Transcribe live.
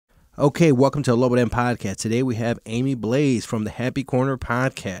Okay, welcome to the Lobo Den podcast. Today we have Aimee Blaze from the Happy Corner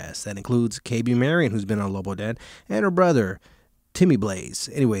podcast. That includes KB Marion, who's been on Lobo Den, and her brother, Timmy Blaze.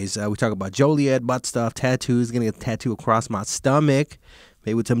 Anyways, we talk about Joliet, butt stuff, tattoos, gonna get a tattoo across my stomach,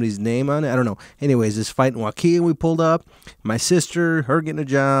 maybe with somebody's name on it, I don't know. Anyways, this fight in Waukegan we pulled up, my sister, her getting a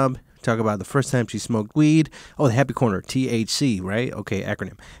job. Talk about the first time she smoked weed. Oh, the Happy Corner, THC, right? Okay,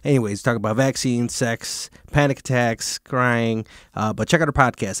 acronym. Anyways, talk about vaccines, sex, panic attacks, crying. But check out our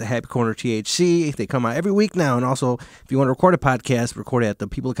podcast, the Happy Corner THC. They come out every week now. And also, if you want to record a podcast, record it at the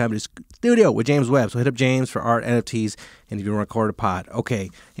People of Comedy Studio with James Webb. So hit up James for art, NFTs, and if you want to record a pod. Okay.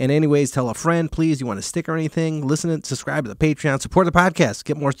 And anyways, tell a friend, please. You want a stick or anything? Listen and subscribe to the Patreon. Support the podcast.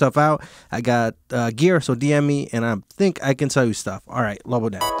 Get more stuff out. I got gear, so DM me, and I think I can sell you stuff. All right, Lobo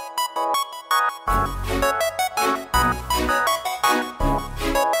Den.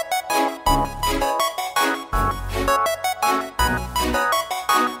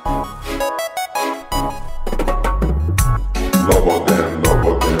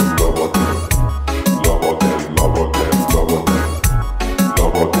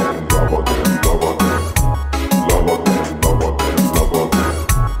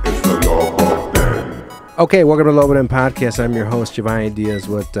 Okay, welcome to Lobo Den podcast. I'm your host, Giovanni Diaz.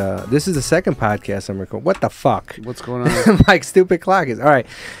 This is the second podcast I'm recording. What the fuck? What's going on? Like, stupid clock is. All right.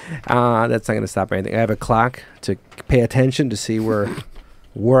 That's not going to stop anything. I have a clock to pay attention to see where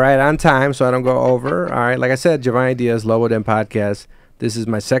we're at on time so I don't go over. All right. Like I said, Giovanni Diaz, Lobo Den podcast. This is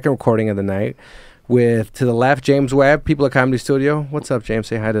my second recording of the night. With, to the left, James Webb, People of Comedy Studio. What's up, James?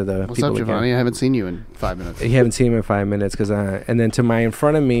 Say hi to the What's people up, Giovanni? I haven't seen you in 5 minutes. You haven't seen him in 5 minutes. And then to my in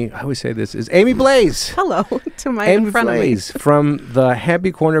front of me, I always say this, is Aimee Blaze. Hello, to my in front Blaze of me. From the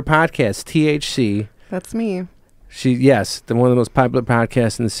Happy Corner podcast, THC. That's me. Yes, one of the most popular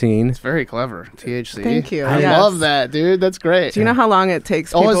podcasts in the scene. It's very clever, THC. Thank you. I love that, dude. That's great. Do you know how long it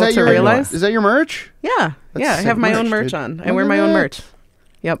takes people to realize? Is that your merch? Yeah. That's I have my own merch dude. on. I wear my own merch.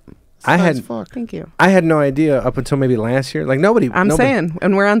 Yep. Thank you. I had no idea up until maybe last year. Like nobody. Saying,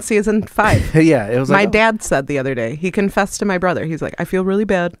 and we're on season 5. Yeah, it was. My dad said the other day. He confessed to my brother. He's like, I feel really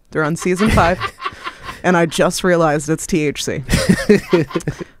bad. They're on season 5, and I just realized it's THC.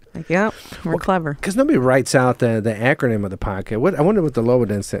 Like, yeah, we're clever. Because nobody writes out the acronym of the podcast. I wonder what the Lobo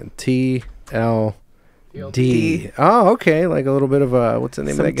Den said. TLD. Oh, okay. Like a little bit of a, what's the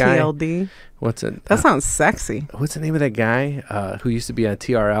name of that guy? TLD. What's it? That sounds sexy. What's the name of that guy who used to be on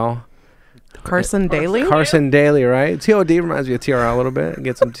TRL? Carson Daly? Carson Daly, right? TLD reminds me of TRL a little bit.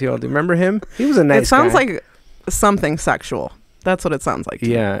 Get some TLD. Remember him? He was a nice guy. It sounds like something sexual. That's what it sounds like.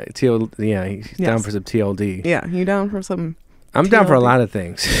 Yeah, he's down for some TLD. Yeah, you down for some I'm down for a lot of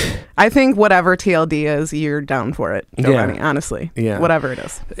things. I think whatever TLD is, you're down for it. Giovanni, honestly. Yeah. Whatever it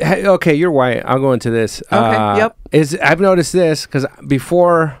is. Hey, okay, you're white. I'll go into this. Okay, yep. I've noticed this because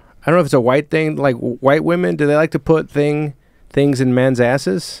before, I don't know if it's a white thing, like white women, do they like to put things in men's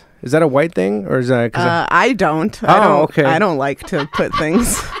asses? Is that a white thing, or is that? I don't. Okay. I don't like to put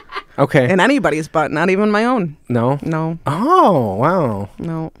things. Okay. In anybody's butt, not even my own. No. No. Oh wow.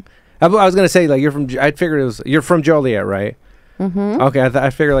 No. I was gonna say like you're from. I figured you're from Joliet, right? Mm-hmm. Okay. I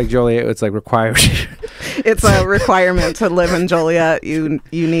figured like Joliet, it's like required. It's a requirement to live in Joliet. You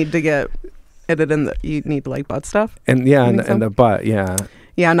need to get it in the. You need like butt stuff. And yeah, and the butt. Yeah.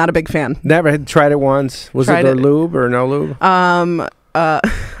 Yeah, not a big fan. Never had tried it once. Was it lube or no lube?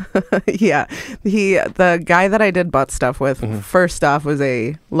 Yeah, the guy that I did butt stuff with first off was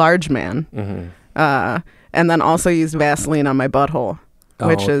a large man, and then also used Vaseline on my butthole,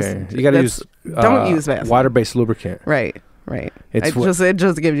 which is you got to use don't use Vaseline, water-based lubricant. Right. It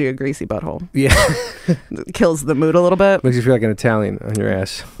just gives you a greasy butthole. Yeah, it kills the mood a little bit. Makes you feel like an Italian on your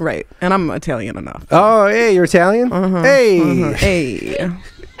ass. Right, and I'm Italian enough. Oh, hey, you're Italian? Hey, hey.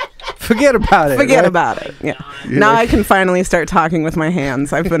 Forget about it. Forget about it. Yeah. Now I can finally start talking with my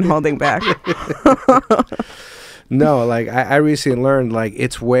hands. I've been holding back. No, like I recently learned like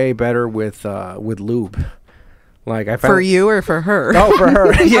it's way better with lube. Like I found for you or for her? Oh, for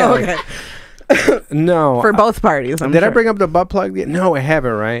her. Yeah. Okay. No. For both parties. Did I bring up the butt plug? No, I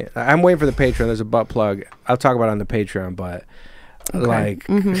haven't. Right. I'm waiting for the Patreon. There's a butt plug. I'll talk about it on the Patreon, but like.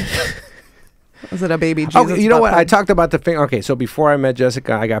 Was it a baby Jesus? Oh, you know what? plug? I talked about the finger. Okay, so before I met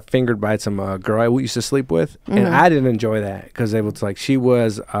Jessica, I got fingered by some girl I used to sleep with, and I didn't enjoy that because it was like she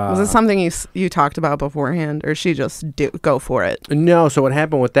was. Was it something you talked about beforehand, or she just go for it? No. So what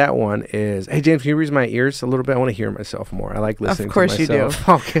happened with that one is, hey James, can you raise my ears a little bit? I want to hear myself more. I like listening. Of course to myself. You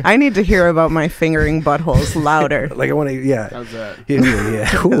do. Okay. I need to hear about my fingering buttholes louder. Like I want to. Yeah. How's that?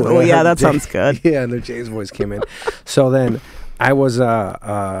 Yeah. Ooh, oh yeah, that sounds good. Yeah, and the James voice came in. So then. I was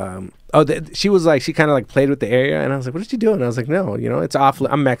Oh, she was like, she kind of like played with the area, and I was like, what did you do? And I was like, no, you know, it's off.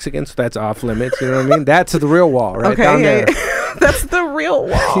 I'm Mexican, so that's off limits. You know what I mean? That's the real wall, right down there. That's the real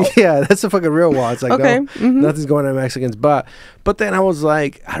wall. Yeah, that's the fucking real wall. It's like, okay. no, nothing's going on Mexicans. But then I was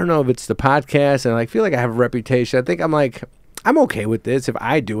like, I don't know if it's the podcast, and I feel like I have a reputation. I think I'm like, I'm okay with this if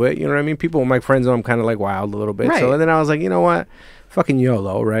I do it. You know what I mean? People, my friends know I'm kind of like wild a little bit. Right. So then I was like, you know what? Fucking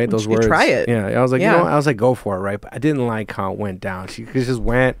YOLO, right? Those words. Try it. Yeah. I was like, you know what? I was like, go for it, right? But I didn't like how it went down. She just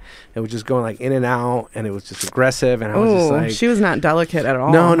went. It was just going like in and out, and it was just aggressive. And I was just like, she was not delicate at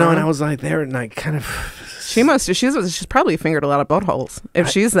all. No. And I was like, there, and like kind of. She's probably fingered a lot of buttholes. If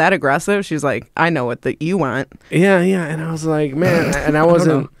she's that aggressive, she's like, I know what you want. Yeah. And I was like, man, and I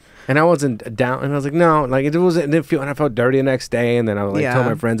wasn't. And I wasn't down, and I was like, no, like it didn't feel, and I felt dirty the next day, and then I was like, told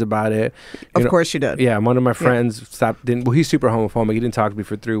my friends about it. Of course you did. Yeah, one of my friends he's super homophobic. He didn't talk to me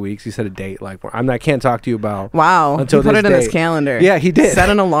for 3 weeks. He set a date, like, I can't talk to you about. Wow. Until he put it in date. his calendar. Yeah, he did. Set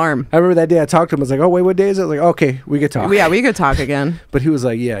an alarm. I remember that day I talked to him. I was like, oh, wait, what day is it? I was like, okay, we could talk. Yeah, we could talk again. But he was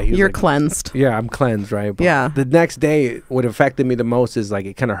like, yeah. You're like, cleansed. Yeah, I'm cleansed, right? But yeah. The next day, what affected me the most is like,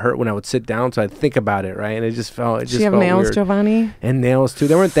 it kind of hurt when I would sit down, so I'd think about it, right? And it just felt, Do you have nails, weird. Giovanni? And nails, too.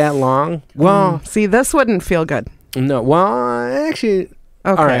 They weren't that long. Well, see, this wouldn't feel good. No, well, actually, okay.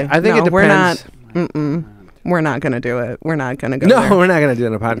 All right. I think it depends. We're not gonna do it. We're not gonna go. No, there. we're not gonna do it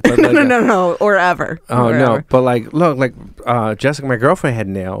in a podcast. No, or ever. Oh or no, ever. but like, look, like Jessica, my girlfriend had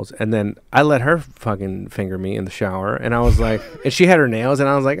nails, and then I let her fucking finger me in the shower, and I was like, and she had her nails, and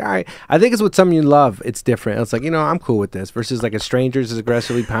I was like, all right, I think it's with someone you love, it's different. It's like, you know, I'm cool with this versus like a stranger is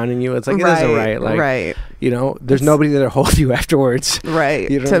aggressively pounding you. It's like it isn't right. Like, you know, there's nobody that'll hold you afterwards. Right.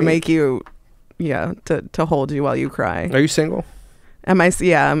 You know to make you. Yeah, to hold you while you cry. Are you single? Am I?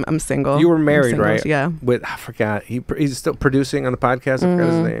 Yeah, I'm single. You were married, right? Yeah. With I forgot. He's still producing on the podcast. I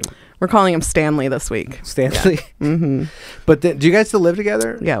forgot his name. We're calling him Stanley this week. Stanley. Yeah. Mm-hmm. But then, do you guys still live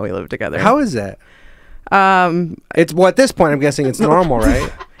together? Yeah, we live together. How is that? It's at this point I'm guessing it's normal,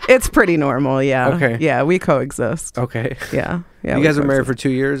 right? It's pretty normal. Yeah. Okay. Yeah, we coexist. Okay. Yeah. You guys were married for 2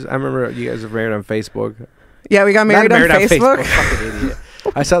 years. I remember you guys were married on Facebook. Yeah, we got married on Facebook. Fucking idiot.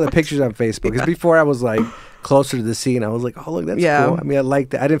 I saw the pictures on Facebook. Because before I was like closer to the scene, I was like, oh, look, that's cool. I mean, I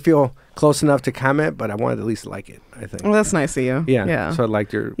liked it. I didn't feel close enough to comment, but I wanted to at least like it, I think. Well, that's nice of you. Yeah. So I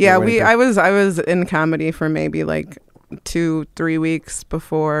liked your I was in comedy for maybe like 2-3 weeks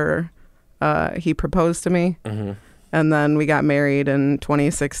before he proposed to me. Mm-hmm. And then we got married in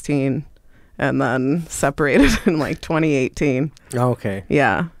 2016 and then separated in like 2018. Oh, okay.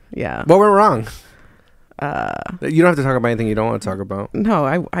 Yeah. What went wrong? You don't have to talk about anything you don't want to talk about. No,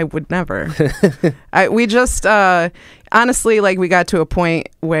 I would never. We just honestly, like, we got to a point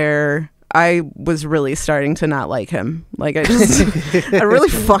where I was really starting to not like him. Like, I really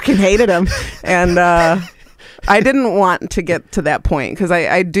fucking hated him, and I didn't want to get to that point because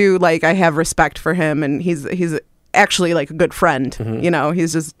I do, like, I have respect for him, and he's actually like a good friend. Mm-hmm. You know,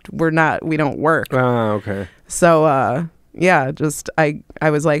 he's just we don't work. Oh, okay. So yeah, just I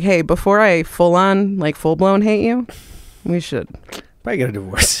was like, hey, before I full blown hate you, we should probably get a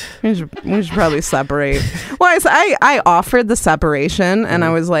divorce. We should probably separate. Well, I offered the separation, and I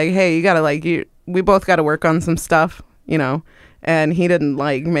was like, hey, you gotta we both got to work on some stuff, you know. And he didn't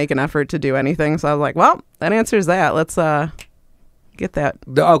like make an effort to do anything, so I was like, well, that answers that. Let's get that.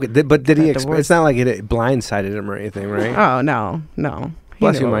 Okay, but did he? It's not like it blindsided him or anything, right? Oh no.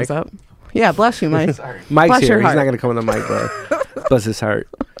 Bless you, Mike. Up. Yeah, bless you, Mike. Mike's bless here. He's not going to come on the mic, but bless his heart.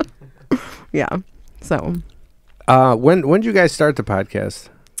 Yeah. So. When did you guys start the podcast?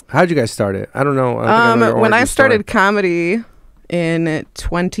 How did you guys start it? I don't know. When I started comedy in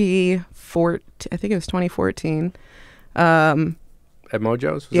 2014, I think it was 2014. At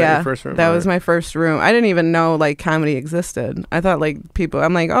Mojo's? Was that your first room? That was my first room. I didn't even know like comedy existed. I thought people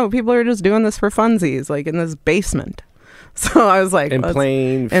are just doing this for funsies, like in this basement. So I was like, in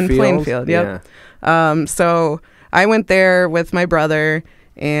Plainfield. Yep. Yeah. So I went there with my brother,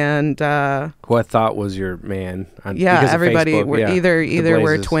 and who I thought was your man. Everybody were either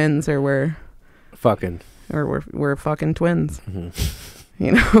we're twins or we're fucking we're fucking twins. Mm-hmm.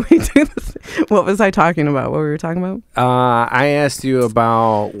 You know, we do this. What was I talking about? What were we talking about? I asked you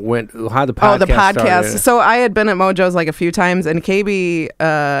about how the podcast. Oh, the podcast. Started. So I had been at Mojo's like a few times, and KB,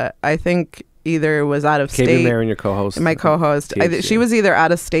 I think, either was out of state. KB Marion, your co-host. My co-host. She was either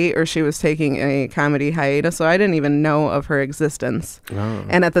out of state or she was taking a comedy hiatus, so I didn't even know of her existence. Oh.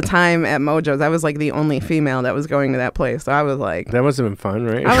 And at the time at Mojo's, I was like the only female that was going to that place. So I was like... That must have been fun,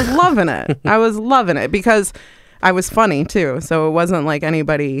 right? I was loving it. I was loving it because I was funny, too. So it wasn't like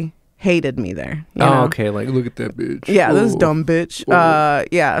anybody hated me there. You know? Okay. Like, look at that bitch. Yeah, this dumb bitch.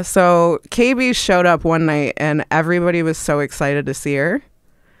 Yeah, so KB showed up one night and everybody was so excited to see her.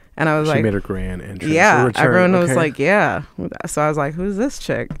 And I was she like, made her grand entrance. yeah, Return. everyone was Okay. like, yeah. So I was like, who's this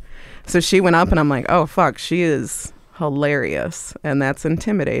chick? So she went up and I'm like, oh, fuck, she is hilarious. And that's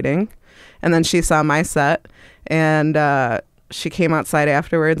intimidating. And then she saw my set and she came outside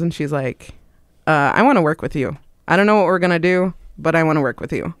afterwards and she's like, I want to work with you. I don't know what we're going to do, but I want to work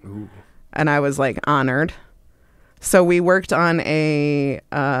with you. Ooh. And I was like honored. So we worked on an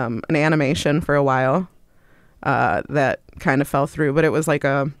animation for a while that kind of fell through, but it was like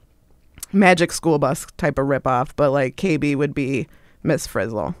a Magic School Bus type of ripoff, but like KB would be Miss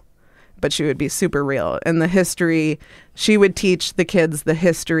Frizzle, but she would be super real. And the history, she would teach the kids the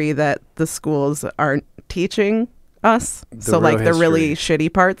history that the schools aren't teaching us. So like the really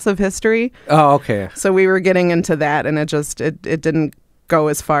shitty parts of history. Oh, okay. So we were getting into that and it didn't go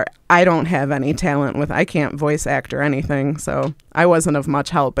as far. I don't have any talent I can't voice act or anything. So I wasn't of much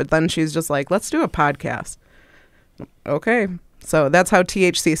help. But then she's just like, let's do a podcast. Okay. So that's how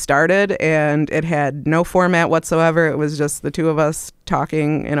THC started, and it had no format whatsoever. It was just the two of us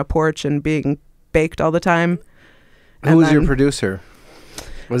talking in a porch and being baked all the time. Who was your producer?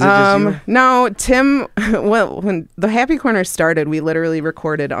 Was it just you? No, Tim. Well, when the Happy Corner started, we literally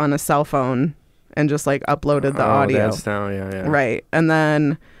recorded on a cell phone and just like uploaded the audio. That's now, yeah. Right, and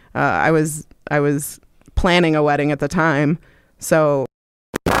then I was planning a wedding at the time, so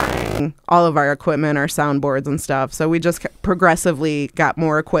all of our equipment, our soundboards and stuff. So we just progressively got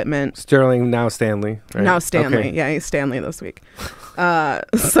more equipment. Sterling, now Stanley. Right? Now Stanley. Okay. Yeah, he's Stanley this week.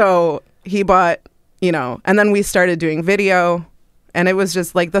 So he bought, and then we started doing video, and it was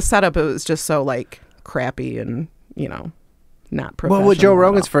just like the setup, it was just so like crappy and, not professional. Well, with Joe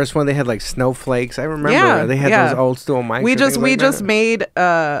Rogan's first one, they had like snowflakes. I remember they had those old steel mics. We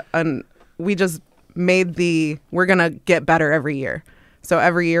just made the, we're going to get better every year. So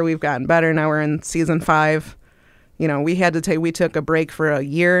every year we've gotten better. Now we're in season 5. We took a break for a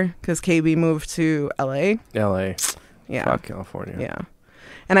year because KB moved to LA. Yeah. Fuck California. Yeah.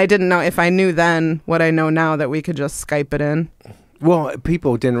 And I didn't know, if I knew then what I know now, that we could just Skype it in. Well,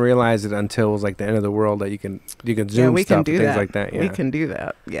 people didn't realize it until it was like the end of the world that you can Zoom we stuff can do and things that. like that. Yeah. We can do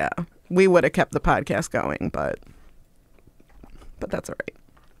that. Yeah. We would have kept the podcast going, but that's all right.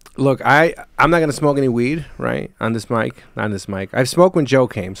 Look, I'm not going to smoke any weed, right, on this mic. Not on this mic. I've smoked when Joe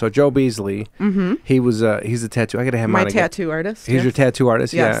came. So Joe Beasley, he's a tattoo. I got to have my tattoo artist. He's your tattoo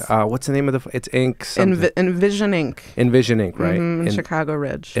artist? Yes. Yeah. What's the name of it's Ink? Envision Ink. Envision Ink, right? In Chicago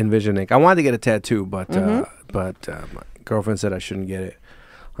Ridge. Envision Ink. I wanted to get a tattoo, but my girlfriend said I shouldn't get it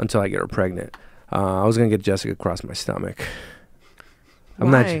until I get her pregnant. I was going to get Jessica across my stomach.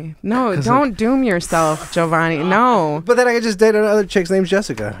 Why? No, don't doom yourself, Giovanni. No. But then I could just date another chick's name's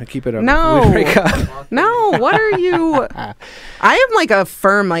Jessica. I keep it up. No. No. What are you? I am like a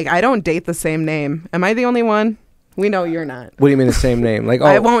firm, I don't date the same name. Am I the only one? We know you're not. What do you mean the same name?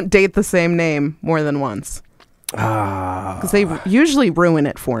 I won't date the same name more than once. Because they usually ruin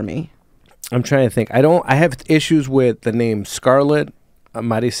it for me. I'm trying to think. I have issues with the name Scarlett,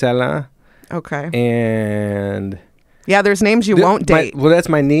 Maricela. Okay. And... yeah, there's names you won't date. Well, that's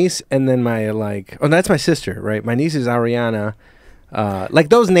my niece, and then that's my sister, right? My niece is Ariana.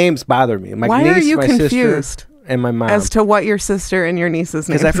 Those names bother me. Why are you confused? And my mom. As to what your sister and your niece's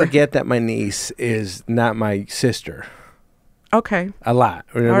names are. Because I forget that my niece is not my sister. Okay. A lot.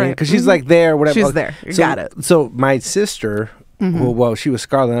 You know what I mean? Because she's like there, whatever. She's there. You got it. So my sister... well, she was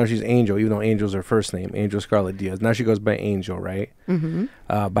Scarlett. Now she's Angel, even though Angel's her first name. Angel Scarlett Diaz. Now she goes by Angel, right?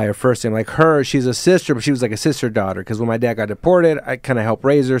 By her first name. Like her, she's a sister, but she was like a sister daughter. Because when my dad got deported, I kind of helped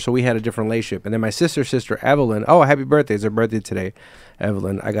raise her, so we had a different relationship. And then my sister Evelyn. Oh, happy birthday! It's her birthday today,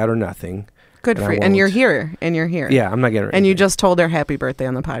 Evelyn. I got her nothing. Good for you. And you're here. Yeah, I'm not getting her. And you just told her happy birthday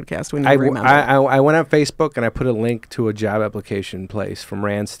on the podcast when you remember. I went on Facebook and I put a link to a job application place from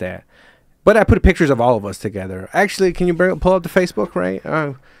Randstad. But I put pictures of all of us together. Actually, can you pull up the Facebook, right?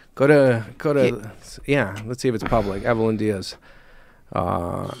 Go to let's see if it's public. Evelyn Diaz.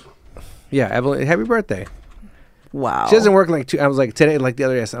 Evelyn, happy birthday. Wow. She doesn't work I was like, today, like the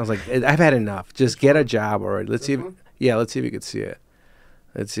other day, I was like, I've had enough. Just get a job already. Let's see if you can see it.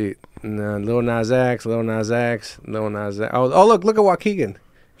 Let's see. Lil Nas X. Oh, look at Waukegan. Can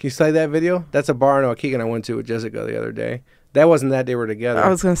you slide that video? That's a bar in Waukegan I went to with Jessica the other day. That wasn't that they were together. I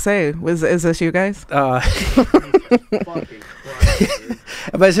was going to say, is this you guys? My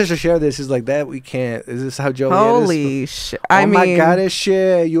sister shared this. She's like, that we can't. Is this how Joey is? Holy shit. Oh my God, it's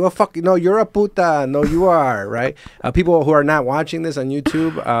shit. You a fucking, no, you're a puta. No, you are, right? People who are not watching this on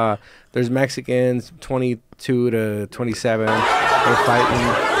YouTube, there's Mexicans, 22 to 27. They're fighting.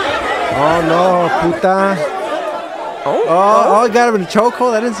 Oh, no, puta. Oh, you got him in a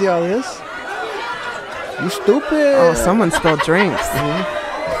chokehold? I didn't see all this. You stupid. Oh, someone spilled drinks.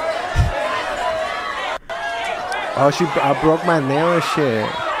 Oh, I broke my nail and shit.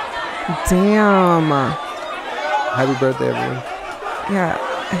 Damn. Happy birthday, everyone. Yeah.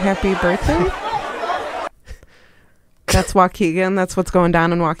 Happy birthday. That's Waukegan. That's what's going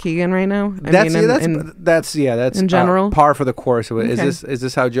down in Waukegan right now. That's in general par for the course. Okay. Is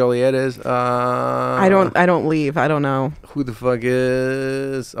this how Joliet is? I don't leave. I don't know. Who the fuck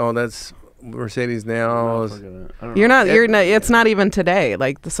is? Oh, that's Mercedes Nails. You're not. It's not even today.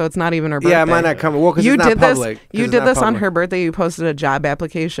 Like, so it's not even her birthday. Yeah, it might not come. Well, because you it's not did public. You did this on her birthday. You posted a job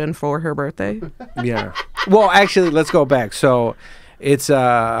application for her birthday. Yeah. Well, actually, let's go back. So, it's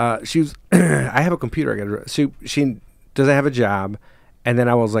she was. I have a computer. She doesn't have a job, and then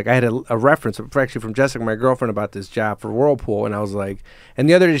I was like, I had a reference actually from Jessica, my girlfriend, about this job for Whirlpool, and I was like, and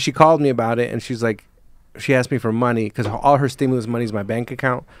the other day she called me about it, and she's like, she asked me for money because all her stimulus money is my bank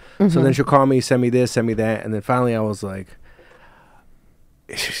account. So then she'll call me, send me this, send me that, and then finally I was like,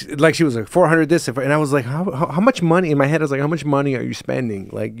 she was like 400 this, and I was like, how much money? In my head I was like, how much money are you spending?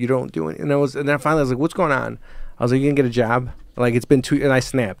 Like, you don't do it. And then finally I was like, what's going on? I was like, you can get a job. Like, it's been 2, and I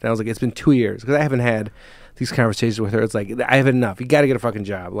snapped. And I was like, it's been 2 years because I haven't had these conversations with her. It's like, I have enough. You got to get a fucking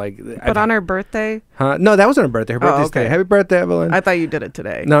job. Like, but on her birthday? Huh? No, that wasn't her birthday. Her birthday's today. Happy birthday, Evelyn. I thought you did it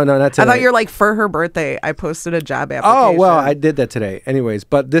today. No, not today. I thought you're like, for her birthday, I posted a job application. Oh, well, I did that today. Anyways,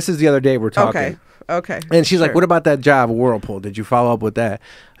 but this is the other day we're talking. Okay. And she's like, what about that job, Whirlpool? Did you follow up with that?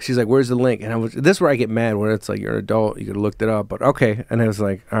 She's like, where's the link? And this is where I get mad, where it's like, you're an adult, you could have looked it up, but okay. And I was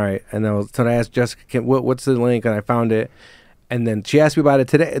like, all right. And so I asked Jessica, what's the link? And I found it. And then she asked me about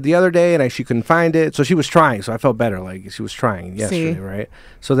it the other day, and she couldn't find it. So she was trying. So I felt better. Like, she was trying yesterday, right?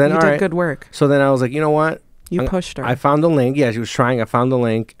 So then, you did good work. So then I was like, you know what? You pushed her. I found the link. Yeah, she was trying. I found the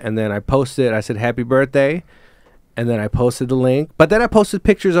link, and then I posted. I said, happy birthday. And then I posted the link. But then I posted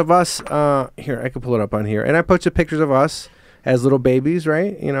pictures of us. Here, I can pull it up on here. And I posted pictures of us as little babies,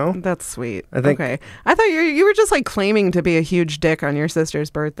 right? You know? That's sweet. I think, okay. I thought you were just like claiming to be a huge dick on your sister's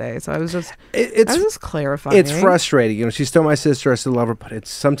birthday. So I was just clarifying. It's frustrating. You know, she's still my sister. I still love her, but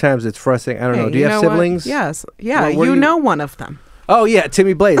sometimes it's frustrating. I don't know. Do you have siblings? Yes. Yeah. You know one of them. Oh, yeah.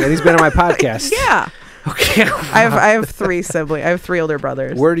 Timmy Blaze. And he's been on my podcast. Yeah. Okay. I have 3 siblings. I have 3 older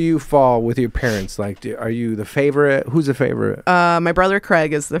brothers. Where do you fall with your parents? Like, are you the favorite? Who's the favorite? My brother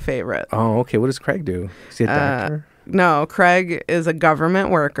Craig is the favorite. Oh, okay. What does Craig do? Is he a doctor? No, Craig is a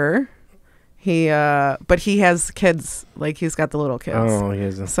government worker. But he has kids. Like, he's got the little kids. Oh, he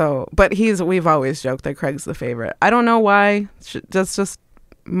is. But we've always joked that Craig's the favorite. I don't know why. That's just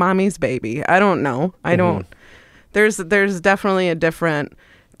mommy's baby. I don't know. I don't. There's definitely a different.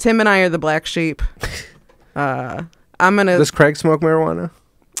 Tim and I are the black sheep. Does Craig smoke marijuana?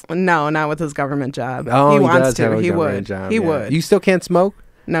 No, not with his government job. Oh, he wants to. He would. Job, he would. You still can't smoke?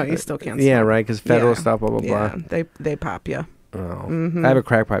 No, you still can't. Yeah, smoke. right. Because federal stuff, blah blah blah. Yeah, they pop you. Oh, I have a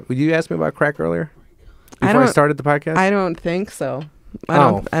crack pipe. Would you ask me about crack earlier? I started the podcast. I don't think so. I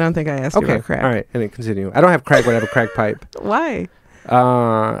don't think I asked you about crack. All right, and then continue. I don't have crack, but I have a crack pipe. Why?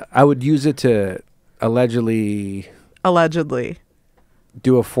 I would use it to allegedly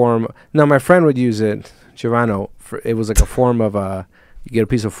do a form. No, my friend would use it, Giovanni. It was like a form of you get a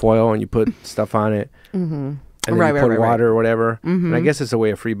piece of foil and you put stuff on it, and then you put water or whatever. And I guess it's a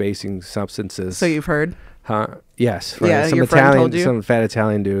way of freebasing substances. So you've heard? Huh? Yes. Right. Yeah, your friend told you? Some fat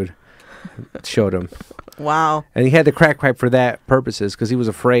Italian dude showed him. Wow. And he had the crack pipe for that purposes because he was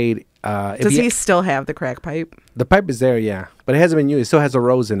afraid. Does he still have the crack pipe? The pipe is there, yeah, but it hasn't been used. It still has a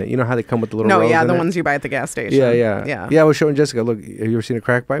rose in it. You know how they come with the little rose in it? the ones you buy at the gas station. Yeah. I was showing Jessica, look, have you ever seen a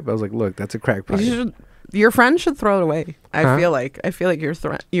crack pipe? I was like, look, that's a crack pipe. Your friend should throw it away. I feel like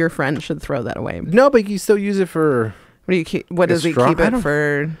your friend should throw that away. No, but you still use it for. What do you keep? What does he keep it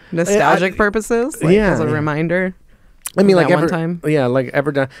for? Nostalgic purposes? Like, as a reminder. I mean, like one time. Yeah, like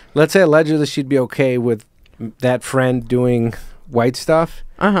ever done. Let's say allegedly she'd be okay with that friend doing white stuff.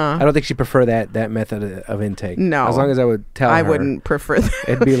 I don't think she'd prefer that method of intake. No, as long as I would tell her. I wouldn't prefer that.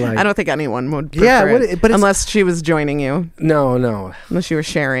 It'd be like, I don't think anyone would prefer it, but unless she was joining you. No. Unless you were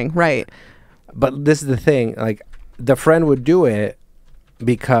sharing, right? But this is the thing. Like, the friend would do it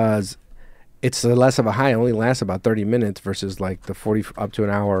because it's less of a high. It only lasts about 30 minutes versus like the 40 up to an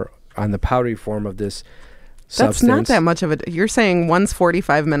hour on the powdery form of this substance. That's not that much of it. You're saying one's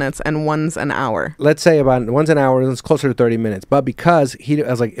 45 minutes and one's an hour. Let's say one's an hour and it's closer to 30 minutes. But because I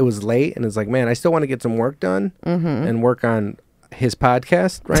was like, it was late and it's like, man, I still want to get some work done and work on his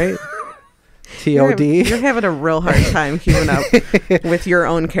podcast, right? TOD. You're having a real hard time keeping up with your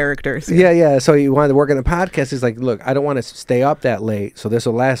own characters. Yeah. So he wanted to work on a podcast. He's like, look, I don't want to stay up that late, so this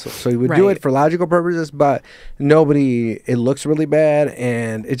will last. So he would do it for logical purposes, but it looks really bad,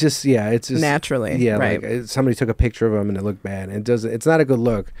 and it's just naturally. Yeah, right. Like, somebody took a picture of him and it looked bad. It's not a good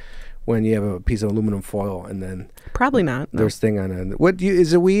look when you have a piece of aluminum foil and then Probably not. No. there's thing on it. What do you,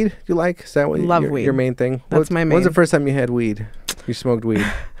 is it weed you like? Is that what Love your, weed. your main thing? That's my main. When's the first time you had weed? You smoked weed?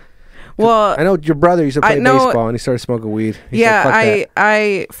 Well, I know your brother used to play know- baseball and he started smoking weed. He's yeah, like, "Fuck that."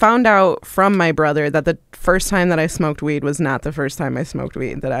 I found out from my brother that the first time that I smoked weed was not the first time I smoked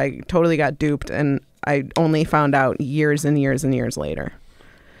weed, that I totally got duped, and I only found out years and years and years later.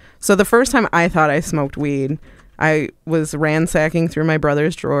 So the first time I thought I smoked weed, I was ransacking through my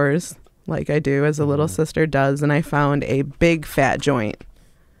brother's drawers, like I do as a little sister does, and I found a big fat joint.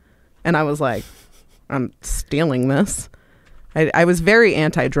 And I was like, I'm stealing this. I was very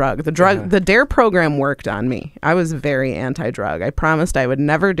anti-drug. The DARE program worked on me. I was very anti-drug. I promised I would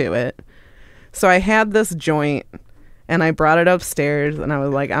never do it. So I had this joint, and I brought it upstairs, and I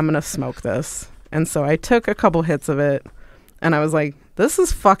was like, I'm going to smoke this. And so I took a couple hits of it, and I was like, this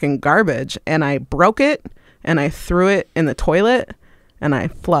is fucking garbage. And I broke it, and I threw it in the toilet, and I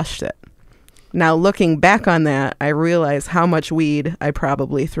flushed it. Now, looking back on that, I realized how much weed I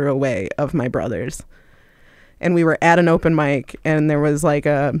probably threw away of my brother's. And we were at an open mic, and there was like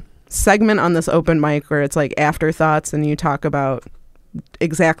a segment on this open mic where it's like afterthoughts, and you talk about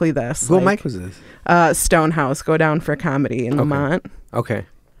exactly this. What mic was this? Stonehouse, Go Down for Comedy in Lamont. Okay.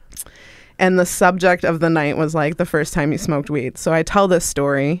 And the subject of the night was like the first time you smoked weed. So I tell this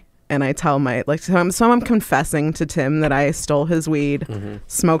story, and I tell my, like, so I'm confessing to Tim that I stole his weed,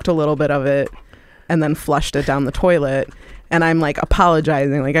 smoked a little bit of it, and then flushed it down the toilet. And I'm like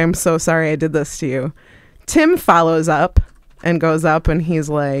apologizing, like, I'm so sorry I did this to you. Tim follows up and goes up, and he's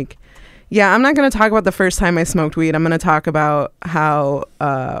like, yeah, I'm not going to talk about the first time I smoked weed. I'm going to talk about how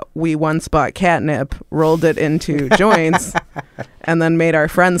we once bought catnip, rolled it into joints, and then made our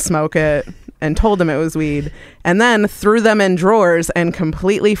friends smoke it and told them it was weed, and then threw them in drawers and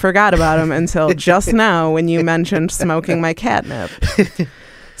completely forgot about them until just now when you mentioned smoking my catnip.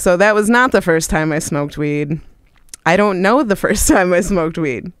 So that was not the first time I smoked weed. I don't know the first time I smoked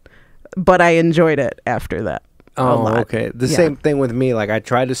weed, but I enjoyed it after that. Oh, okay. The same thing with me. Like, I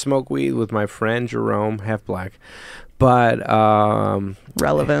tried to smoke weed with my friend Jerome, half black, but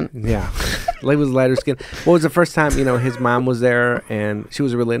relevant. Yeah, he was lighter skin. What was the first time? You know, his mom was there, and she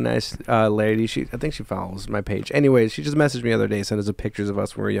was a really nice lady. I think she follows my page. Anyways, she just messaged me the other day, sent us pictures of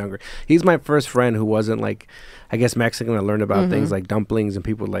us when we were younger. He's my first friend who wasn't like, I guess, Mexican. I learned about things like dumplings, and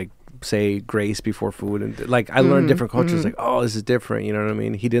people like say grace before food, and like I learned different cultures. Like, oh, this is different. You know what I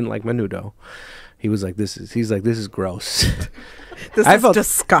mean? He didn't like menudo. He was like, this is gross. This is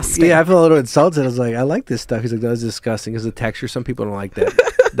disgusting. Yeah, I felt a little insulted. I was like, I like this stuff. He's like, no, it's disgusting because the texture. Some people don't like that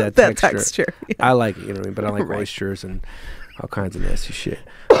that texture. Yeah. I like it, you know what I mean? But I like oysters and all kinds of nasty shit.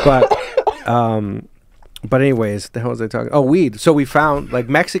 But anyways, the hell was I talking? Oh, weed. So we found like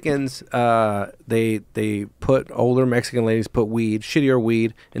Mexicans. They put older Mexican ladies put weed, shittier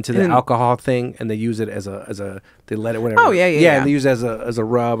weed, into the alcohol thing, and they use it as a they let it whatever. Oh yeah. And they use it as a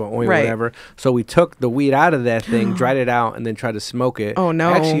rub or oil, whatever. So we took the weed out of that thing, dried it out, and then tried to smoke it. Oh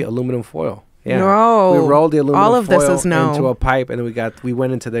no! Actually, aluminum foil. Yeah. No. We rolled the aluminum all of foil this is no. into a pipe, and then we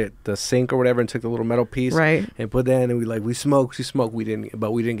went into the sink or whatever and took the little metal piece and put that in, and we smoked. We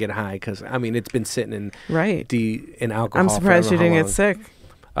didn't get high because I mean it's been sitting in alcohol. I'm surprised you didn't get sick.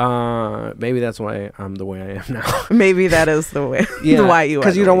 Maybe that's why I'm the way I am now. Maybe that is the way. Yeah, why you are.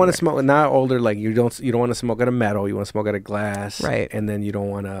 Because you don't want to smoke. Not older, like you don't want to smoke out of metal. You want to smoke out of glass, right? And then you don't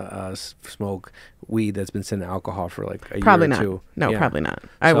want to smoke weed that's been sitting in alcohol for like a probably year or not. two. No, probably not.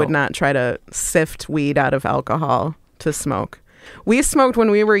 I would not try to sift weed out of alcohol to smoke. We smoked when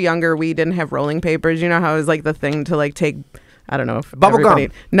we were younger. We didn't have rolling papers. You know how it was like the thing to like take. I don't know if bubble gum.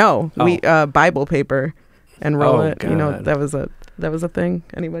 No, we Bible paper and roll it. God. You know that was a thing.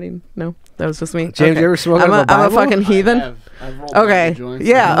 Anybody? No, that was just me. James, you ever smoked out of a Bible? I'm a fucking heathen. I've rolled okay. joints.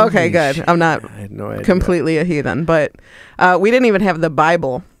 Yeah. Okay. Good. I'm not I had no idea. completely a heathen, but we didn't even have the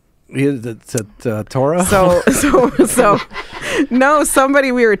Bible. The Torah. So no.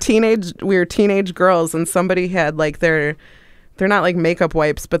 Somebody. We were teenage girls, and somebody had like they're not like makeup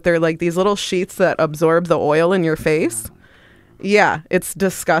wipes, but they're like these little sheets that absorb the oil in your face. Yeah, it's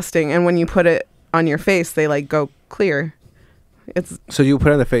disgusting. And when you put it on your face, they like go clear. So you put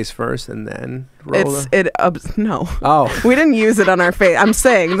it on the face first and then roll no. Oh. We didn't use it on our face. I'm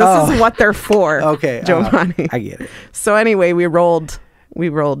saying this is what they're for. Okay. Giovanni. I get it. So anyway, we rolled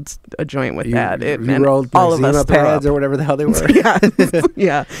a joint with that. You rolled all of us pads or whatever the hell they were.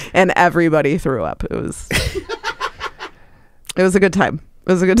 Yeah. And everybody threw up. It was a good time.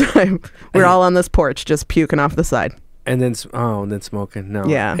 We were all on this porch just puking off the side. And then then smoking. No.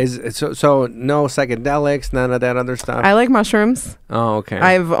 Yeah. So no psychedelics, none of that other stuff. I like mushrooms. Oh, okay.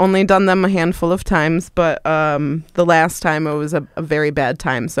 I've only done them a handful of times, but the last time it was a very bad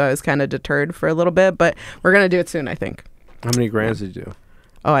time, so I was kind of deterred for a little bit. But we're gonna do it soon, I think. How many grams did you do?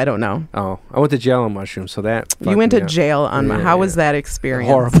 Oh, I don't know. Oh, I went to jail on mushrooms, so that You went to fucked me up. jail on Yeah, how was that experience?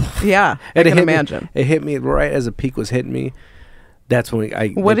 Horrible. Yeah, I And can imagine. It hit me right as the peak was hitting me. That's when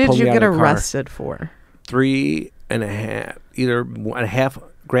What they did pulled you me out get of the car. arrested for? 3.5, either 1.5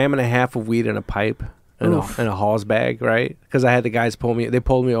 gram of weed in a pipe and a Halls bag, right? Because I had the guys pulled me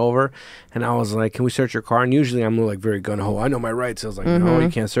over, and I was like, "Can we search your car?" And usually I'm like very gun ho. I know my rights. I was like, "No, you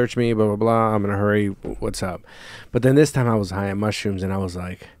can't search me." Blah blah blah. I'm in a hurry. What's up? But then this time I was high on mushrooms, and I was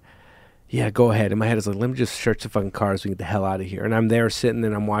like, "Yeah, go ahead." In my head, it's like, "Let me just search the fucking cars so we can get the hell out of here." And I'm there sitting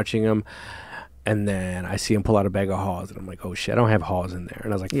and I'm watching them. And then I see him pull out a bag of Halls, and I'm like, "Oh shit, I don't have Halls in there."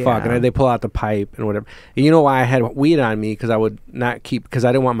 And I was like, "Fuck!" And they pull out the pipe and whatever. And you know why I had weed on me? Because I would not keep, because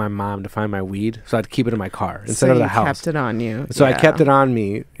I didn't want my mom to find my weed, so I'd keep it in my car instead of the house. Kept it on you. So I kept it on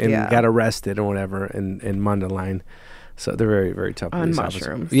me and Yeah. got arrested and whatever in Mundelein. So they're very, very tough. On police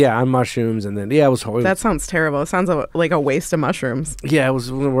mushrooms. officers. Yeah, on mushrooms, and then it was horrible. That sounds terrible. It sounds like a waste of mushrooms. Yeah, it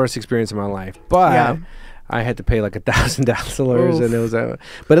was one of the worst experiences of my life. But Yeah. I had to pay like $1,000, and it was.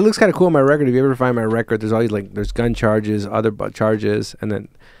 But it looks kind of cool on my record. If you ever find my record, there's always like there's gun charges, other charges, and then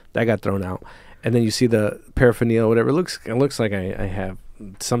that got thrown out. And then you see the paraphernalia, whatever. It looks like I have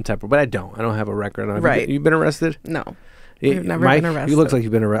some type of, but I don't. I don't have a record. Right. You've been arrested? No. I've never Mike, been arrested. You look like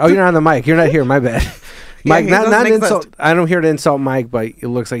you've been arrested. Oh, you're not on the mic. You're not here. My bad. Mike, he not doesn't insult. exist. I don't here to insult Mike, but it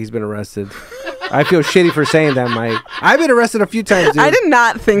looks like he's been arrested. I feel shitty for saying that, Mike. I've been arrested a few times, dude. I did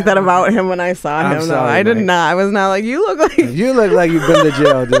not think that about him when I saw I'm him. No, sorry, I did Mike. not. I was not like, you look like You look like you've been to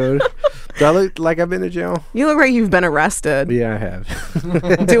jail, dude. Do I look like I've been to jail? you look like you've been arrested. Yeah, I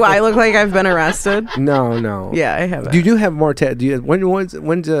have. Do I look like I've been arrested? No. Yeah, I haven't. You do have more when's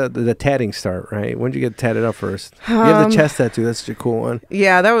the tatting start, right? When did you get tatted up first? You have the chest tattoo. That's such a cool one.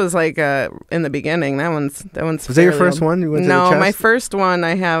 Yeah, that was like in the beginning. That one's. Was that your first one? You went to the No, chest? my first one.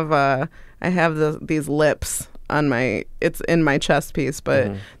 I have these lips on my. It's in my chest piece,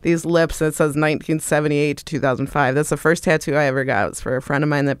 but these lips. It says 1978 to 2005. That's the first tattoo I ever got. It was for a friend of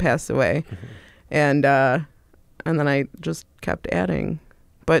mine that passed away, and then I just kept adding.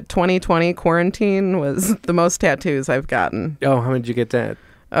 But 2020 quarantine was the most tattoos I've gotten. Oh, how many did you get that?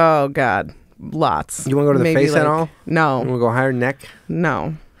 Oh God, lots. You want to go to the Maybe face at all? No. You want to go higher neck?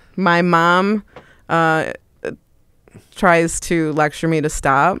 No. My mom tries to lecture me to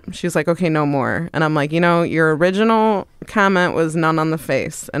stop. She's like, okay, no more. And I'm like, your original comment was none on the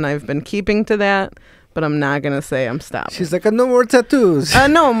face. And I've been keeping to that, but I'm not going to say I'm stopping. She's like, no more tattoos.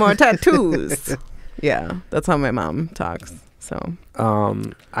 No more tattoos. Yeah, that's how my mom talks. So.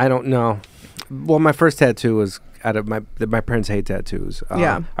 I don't know. Well, my first tattoo was out of my parents hate tattoos.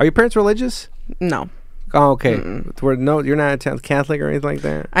 Yeah. Are your parents religious? No. Oh, okay. You're not a Catholic or anything like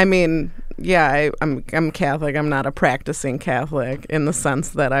that? I mean, yeah, I'm Catholic. I'm not a practicing Catholic in the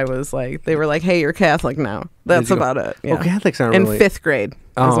sense that I was like, they were like, hey, you're Catholic now. That's about it. Yeah. Oh, Catholics aren't in really... 5th grade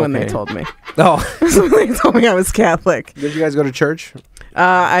is when they told me. Oh. So they told me I was Catholic. Did you guys go to church?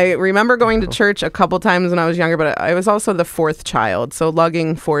 I remember going to church a couple times when I was younger, but I was also the 4th child. So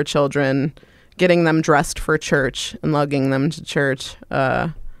lugging 4 children, getting them dressed for church and lugging them to church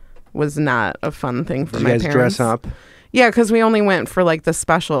was not a fun thing for my parents. Did you guys dress up? Yeah, because we only went for like the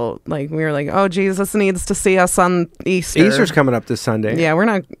special. Like we were like, oh, Jesus needs to see us on Easter. Easter's coming up this Sunday. Yeah, we're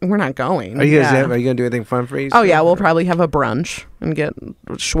not going. Are you guys? Are you gonna do anything fun for Easter? Oh yeah, we'll probably have a brunch and get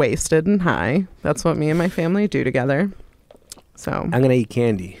wasted and high. That's what me and my family do together. So I'm gonna eat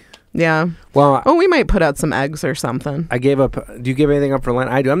candy. Yeah. Well, we might put out some eggs or something. I gave up. Do you give anything up for Lent?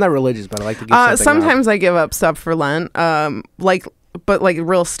 I do. I'm not religious, but I like to give something sometimes up. I give up stuff for Lent. But like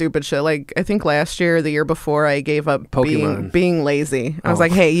real stupid shit. Like I think last year, or the year before, I gave up being lazy. I was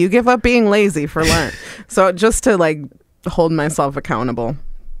like, hey, you give up being lazy for Lent. So just to like hold myself accountable.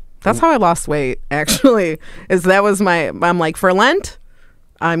 That's how I lost weight, actually. I'm like, for Lent,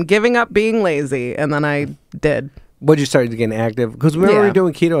 I'm giving up being lazy. And then I did. What'd you start getting active? Because we were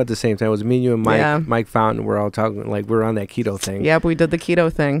doing keto at the same time. It was me, you, and Mike Fountain. We're all talking, like, we're on that keto thing. Yep, we did the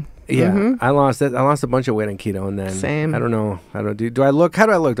keto thing. Yeah, I lost it. I lost a bunch of weight on keto, and then same. I don't know. Do I look? How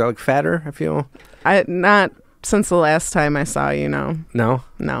do I look? Do I look fatter? I feel. Not since the last time I saw you. No. No.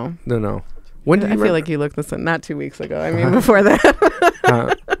 When did I feel like you looked this not 2 weeks ago. I mean, before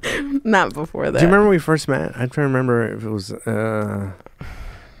that. Not before that. Do you remember when we first met? I'm trying to remember if it was.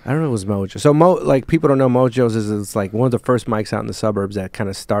 I don't know if it was Mojo. So like people don't know, Mojo's is like one of the first mics out in the suburbs that kind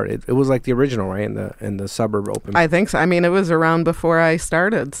of started. It was like the original, right? In the suburb open. I think so. I mean, it was around before I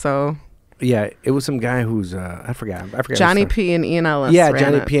started, so. Yeah, it was some guy who's I forgot. Johnny P and Ian Ellis. Yeah, ran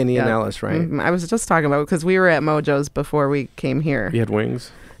Johnny it. P and Ian Yep. Ellis, right? I was just talking about because we were at Mojo's before we came here. You had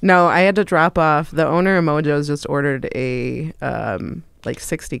wings. No, I had to drop off. The owner of Mojo's just ordered a like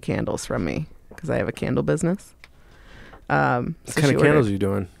 60 candles from me because I have a candle business. What kind of candles are you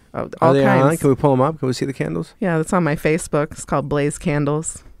doing? All Are they kinds. on? Can we pull them up? Can we see the candles? Yeah, that's on my Facebook. It's called Blaze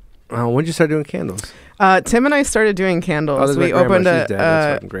Candles. When did you start doing candles? Tim and I started doing candles. there's We my grandma. opened She's dead.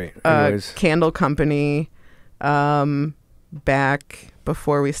 That's fucking great. a Anyways. candle company back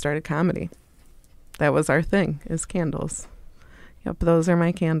before we started comedy. That was our thing, is candles. Yep, those are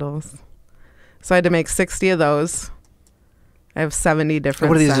my candles. So I had to make 60 of those. I have 70 different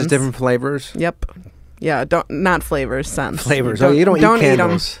What are these? scents. Just different flavors? Yep. Yeah, not flavors, scents. Flavors. You don't eat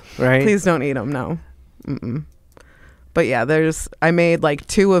candles, right? Please don't eat them, no. Mm-mm. But yeah, I made like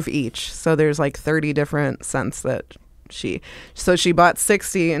 2 of each. So there's like 30 different scents that she bought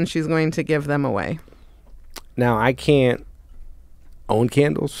 60 and she's going to give them away. Now, I can't own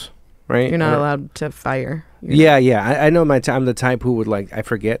candles, right? You're not allowed to fire. Yeah. I know I'm the type who would I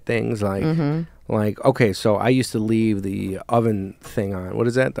forget things Mm-hmm. okay, so I used to leave the oven thing on. What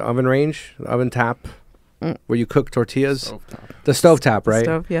is that? The oven range? The oven top? Where you cook tortillas? Stovetop. The stovetop, right?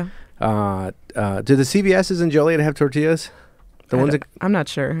 Stove, yeah. Do the CVS's in Joliet have tortillas? The ones that... I'm not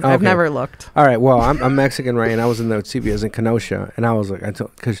sure. Okay. I've never looked. All right, well, I'm Mexican, right? And I was in the CVS in Kenosha, and I was like,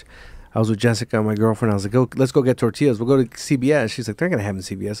 because I was with Jessica, my girlfriend. I was like, let's go get tortillas. We'll go to CBS. She's like, they're going to have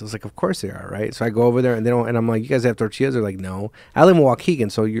them in CBS. I was like, of course they are, right? So I go over there, and I'm like, you guys have tortillas? They're like, no. I live in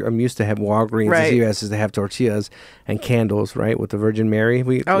Waukegan, so I'm used to have Walgreens Right. and CVS's. They have tortillas and candles, right, with the Virgin Mary.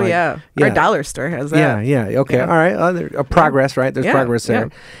 Yeah. Our dollar store has that. Yeah. Okay. Yeah. All right. Progress, right? There's progress there.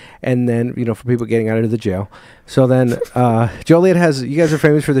 Yeah. And then, for people getting out of the jail. So then, Joliet you guys are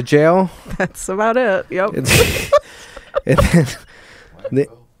famous for the jail. That's about it. Yep. And then,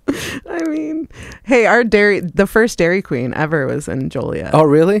 I mean, hey, the first Dairy Queen ever was in Joliet. oh,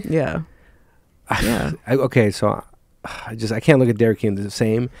 really? Yeah. Yeah. Okay, so I can't look at Dairy Queen the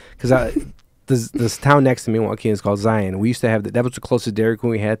same because this town next to me in Waukegan is called Zion. We used to have that was the closest Dairy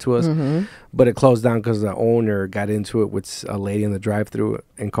Queen we had to us, but it closed down because the owner got into it with a lady in the drive-thru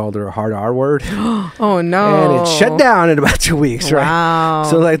and called her a hard R word. Oh no! And it shut down in about 2 weeks, right? Wow.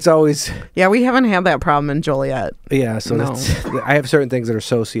 So it's always we haven't had that problem in Joliet. yeah. So No. I have certain things that are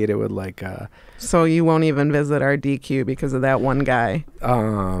associated with So you won't even visit our DQ because of that one guy.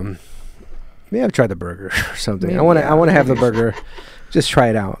 maybe I've tried the burger or something. Maybe, I want to yeah. have the burger. Just try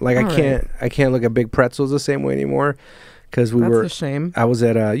it out. All I can't look at big pretzels the same way anymore because That's a shame. I was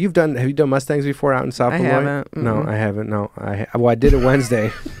at have you done Mustangs before out in South I Illinois? haven't. No, I haven't. No, I did it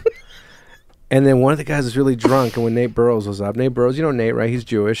Wednesday. And then one of the guys was really drunk, and when Nate Burrows was up, Nate Burrows, you know Nate, right? He's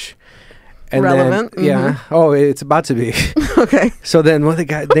Jewish. And Relevant. Then, yeah. Oh, it's about to be. Okay. So then one of the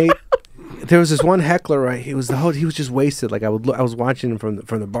guys, Nate, there was this one heckler, right? He was just wasted. Like I was watching him from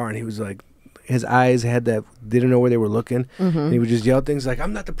the bar, and he was like, his eyes didn't know where they were looking. And he would just yell things like,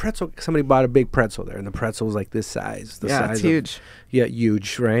 "I'm not the pretzel." Somebody bought a big pretzel there, and the pretzel was like this size. It's huge.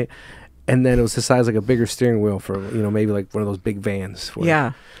 Huge, right? And then it was the size like a bigger steering wheel for maybe like one of those big vans.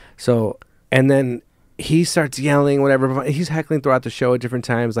 Yeah. So and then he starts yelling, whatever. He's heckling throughout the show at different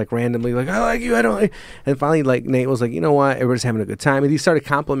times, like randomly, like, "I like you, I don't like." And finally, like Nate was like, "You know what? Everybody's having a good time." And he started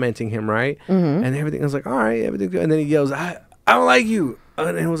complimenting him, right? And everything. I was like, "All right, everything's good." And then he yells, "I don't like you."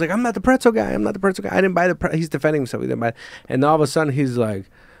 And he was like, "I'm not the pretzel guy. I'm not the pretzel guy. I didn't buy the he's defending himself. He didn't buy. And all of a sudden he's like,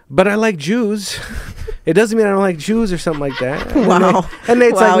 "But I like Jews." It doesn't mean I don't like Jews or something like that. Wow. And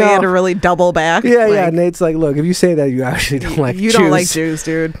Nate's wow, like, "No." he had to really double back. Yeah. Nate's like, "Look, if you say that, you actually don't like Jews. You don't like Jews,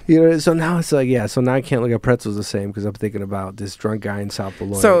 dude. So now it's like, so now I can't look at pretzels the same because I'm thinking about this drunk guy in South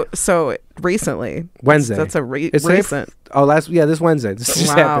Illinois. So recently. Wednesday. That's a It's recent. This Wednesday. This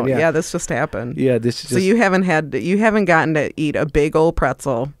just happened. Yeah. This just happened. Yeah, this just. So you haven't gotten to eat a big old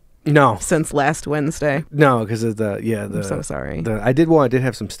pretzel No. since last Wednesday. No, because of the. I'm so sorry. I did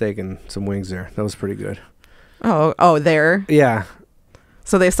have some steak and some wings there. That was pretty good. Oh, there. Yeah.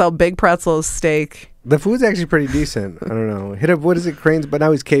 So they sell big pretzels, steak. The food's actually pretty decent. I don't know. Hit up, what is it, Crane's? But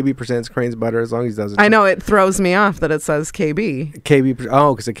now he's KB presents Crane's Butter as long as he does it. I know it throws me off that it says KB.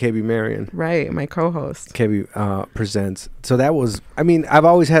 Because of KB Marion. Right, my co-host. KB presents. So that was, I've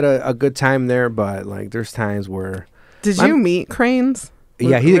always had a good time there, but like there's times where. Did you meet Cranes?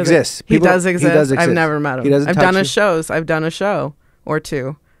 Yeah, he exists. He does exist. I've exist. never met him. He doesn't I've touch done you. his shows. I've done a show or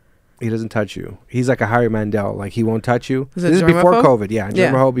two. He doesn't touch you. He's like a Harry Mandel. Like he won't touch you. Is it This is before germaphobe? COVID. Yeah,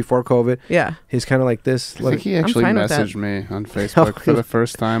 Yeah. germaphobe before COVID. Yeah. He's kind of like this. I think he actually fine with that. messaged me on Facebook for the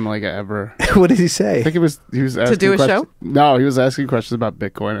first time like ever. What did he I say? think he was asking do a questions. show? No, he was asking questions about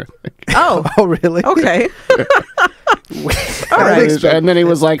Bitcoin. I think. Oh. Oh, really? Okay. All right. And then he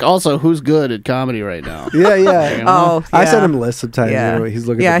was like, also, who's good at comedy right now? Yeah, yeah. You know? Oh, I yeah. send him lists sometimes. Yeah. You know, he's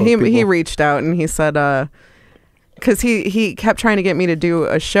looking. Yeah, at both he people. reached out and he said, because he kept trying to get me to do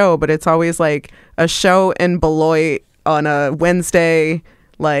a show, but it's always like a show in Beloit on a Wednesday,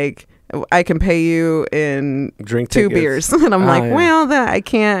 like I can pay you in Drink 2 tickets. beers. And I'm like, yeah. well, that I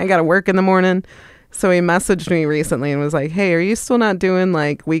can't. I got to work in the morning. So he messaged me recently and was like, hey, are you still not doing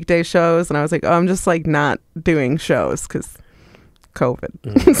like weekday shows? And I was like, oh, I'm just like not doing shows because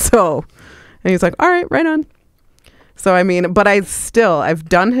COVID. So, and he's like, all right, right on. So, I mean, but I've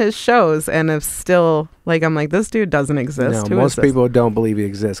done his shows and have still, like, I'm like, this dude doesn't exist. No, Who most is this? people don't believe he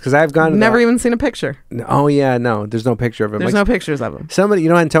exists because I've gone. Never even seen a picture. Oh yeah, no, there's no picture of him. There's Like, no pictures of him. somebody, you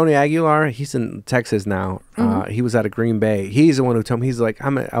know, Antonio Aguilar. He's in Texas now. He was out of Green Bay. He's the one who told me. He's like,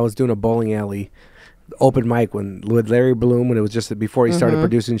 I was doing a bowling alley open mic with Larry Bloom when it was just before he started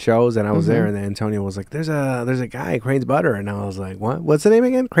producing shows, and I was there, and then Antonio was like, "There's a guy, Crane's Butter," and I was like, "What? What's the name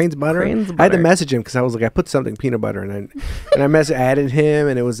again? Crane's Butter." Crane's I had to Butter. message him because I was like, I put something peanut butter, and I added him,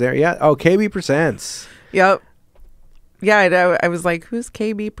 and it was there. Yeah. Oh, KB Presents. Yep. Yeah, I was like, who's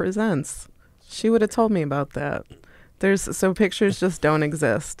KB Presents? She would have told me about that. So pictures just don't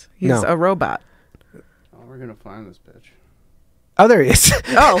exist. He's No. a robot. Oh, we're going to find this bitch. Oh, there he is.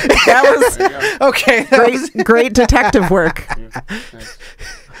 Oh, that was There you go. Okay. great detective work. Yeah, nice.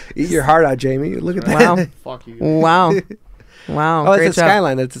 Eat your heart out, Jamie. Look at that. Wow. Fuck you. Wow. Wow. Oh, great that's a job.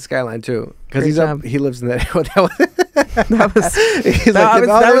 skyline. That's a skyline too. Because Great he's up. job. He lives in that. That was He's That like, was-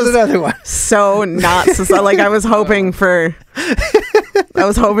 oh, that there's was- another one. so not like I was hoping for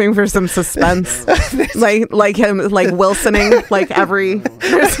some suspense. like him like Wilsoning like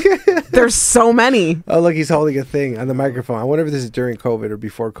there's so many. Oh, look, he's holding a thing on the microphone. I wonder if this is during COVID or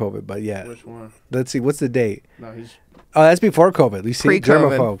before COVID. But yeah, Which one? let's see. What's the date? No, he's Oh, that's before COVID. You see,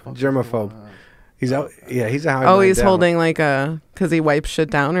 Pre-COVID. germaphobe. He's out. Yeah, he's a. Oh, he's holding like because he wipes shit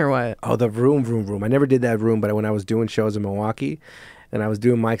down or what? Oh, the room. I never did that room, but when I was doing shows in Milwaukee, and I was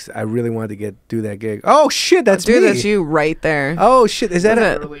doing mics, I really wanted to do that gig. Oh shit, that's Dude, me. that's you right there. Oh shit, is that Is a?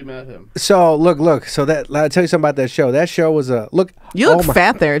 it? literally met him. So look. So that I'll tell you something about that show. That show was a look. You look oh my-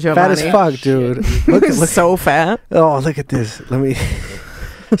 fat there, Fat Giovanni. as fuck, dude. Look, look. So fat. Oh, look at this. Let me.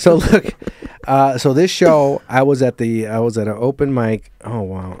 So look. So this show, I was at an open mic. Oh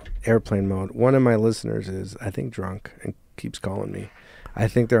wow, airplane mode. One of my listeners is, I think, drunk and keeps calling me. I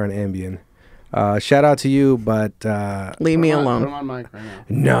think they're on Ambien. Shout out to you, but Leave me Put him alone. on mic right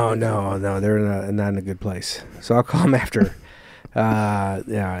now. no, they're not in a good place. So I'll call them after.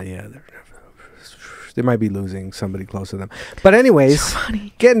 Yeah. They might be losing somebody close to them. But anyways,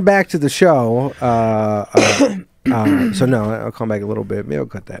 getting back to the show. So no, I'll come back a little bit. Maybe I'll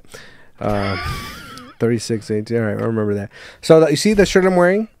cut that. 36, 18. All right, I remember that. So you see the shirt I'm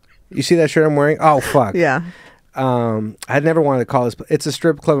wearing? You see that shirt I'm wearing? Oh fuck. Yeah. I'd never wanted to call this. It's a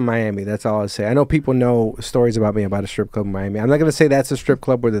strip club in Miami. That's all I'll say. I know people know stories about me about a strip club in Miami. I'm not gonna say that's a strip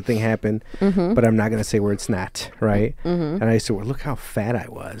club where the thing happened, but I'm not gonna say where it's not. Right? And I used to look how fat I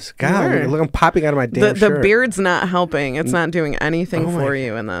was. God, Sure. look, I'm popping out of my damn The shirt. beard's not helping. It's not doing anything Oh my- for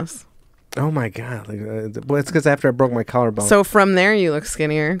you in this. Oh my god. Well, it's because after I broke my collarbone. So from there, you look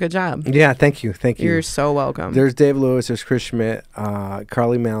skinnier. Good job. Yeah, thank you. You're so welcome. There's Dave Lewis. There's Chris Schmidt.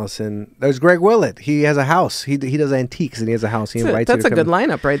 Carly Mallison. There's Greg Willett. He has a house. He does antiques and he has a house. He invites That's you a to good come.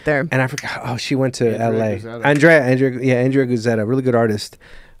 lineup right there. And I forgot. Oh, she went to Andrea L.A. Guzetta. Andrea Guzetta, really good artist.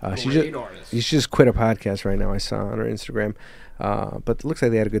 She Great artist. just quit a podcast right now. I saw on her Instagram. But it looks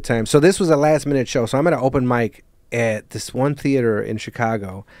like they had a good time. So this was a last minute show. So I'm at an open mic at this one theater in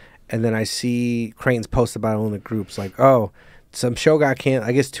Chicago. And then I see Cranes post about it in the groups like, oh, some show got canceled.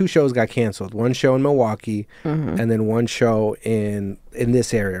 I guess 2 shows got canceled. One show in Milwaukee and then one show in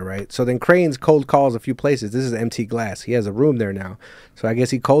this area, right? So then Cranes cold calls a few places. This is MT Glass. He has a room there now. So I guess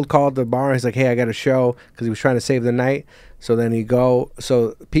he cold called the bar. He's like, hey, I got a show because he was trying to save the night. So then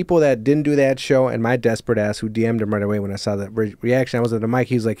so people that didn't do that show and my desperate ass who DM'd him right away when I saw that reaction, I was at the mic.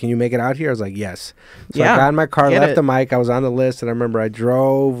 He was like, can you make it out here? I was like, yes. So I got in my car, left the mic. I was on the list and I remember I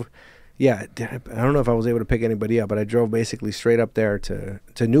drove. Yeah, I don't know if I was able to pick anybody up, but I drove basically straight up there to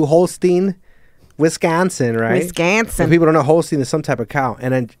New Holstein, Wisconsin, right? Wisconsin. If people don't know, Holstein is some type of cow.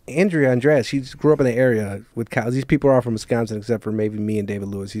 And then Andrea Andreas, she grew up in the area with cows. These people are all from Wisconsin, except for maybe me and David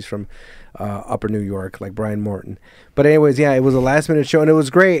Lewis. He's from Upper New York, like Brian Morton. But anyways, yeah, it was a last minute show, and it was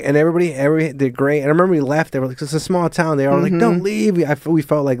great. And everybody did great. And I remember we left. They were like, it's a small town. They were like, don't leave. We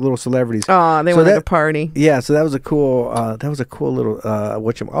felt like little celebrities. Oh, they wanted to party. Yeah, so that was a cool little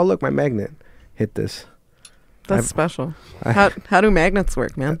oh, look, my magnet hit this. That's special. How do magnets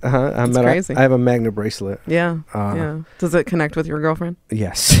work, man? That's crazy. I have a magnet bracelet. Yeah. Yeah. Does it connect with your girlfriend?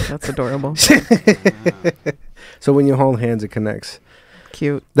 Yes. That's adorable. So when you hold hands, it connects.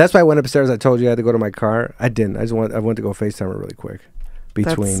 Cute. That's why I went upstairs. I told you I had to go to my car. I didn't. I went to go FaceTime her really quick.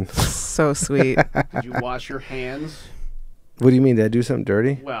 Between. That's so sweet. Did you wash your hands? What do you mean? Did I do something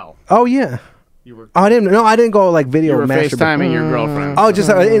dirty? Well, Oh yeah. you were. Oh, I didn't. No, I didn't go like video. You were masturbate. FaceTiming your girlfriend. Oh, just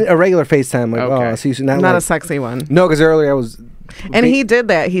a regular FaceTime. Like, Okay. oh, see, so not Not like, a sexy one. no, because earlier I was. And he did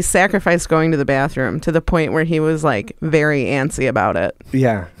that. He sacrificed going to the bathroom to the point where he was like very antsy about it.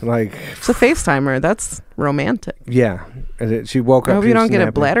 Yeah, like. It's a FaceTimer. That's romantic. Yeah, and she woke I up. hope she you was don't get a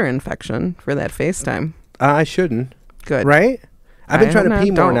snapping. bladder infection for that FaceTime. I shouldn't. Good. Right? I've been I trying don't to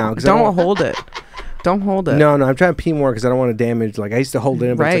pee know. more now. 'Cause I Don't hold it. Don't hold it. No, I'm trying to pee more because I don't want to damage. Like I used to hold it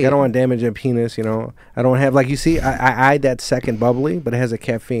in, but it's like Right. I don't want to damage a penis. You know, I don't have like you see. I eyed that second bubbly, but it has a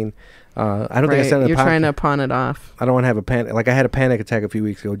caffeine. I don't think I said in the You're podcast. trying to pawn it off. I don't want to have a panic. Like I had a panic attack a few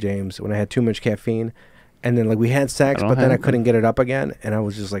weeks ago, James, when I had too much caffeine, and then like we had sex, I don't but then I have couldn't get it up again, and I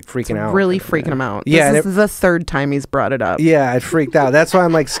was just like freaking out. Really freaking him out. Yeah, This and is the third time he's brought it up. Yeah, I freaked out. That's why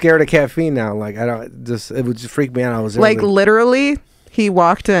I'm like scared of caffeine now. Like I don't just it would just freak me out. I was Like really- literally, he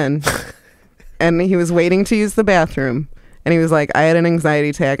walked in and he was waiting to use the bathroom. And he was like, I had an anxiety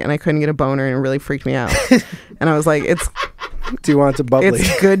attack and I couldn't get a boner and it really freaked me out. And I was like, do you want a bubbly?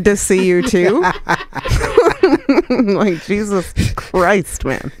 it's good to see you too. Like, Jesus Christ,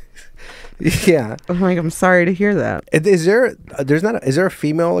 man. Yeah. I'm like, I'm sorry to hear that. Is there is there a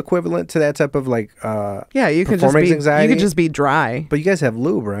female equivalent to that type of like Yeah, you could just performance be anxiety? you could just be dry. But you guys have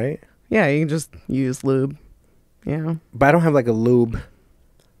lube, right? Yeah, you can just use lube. Yeah. But I don't have like a lube.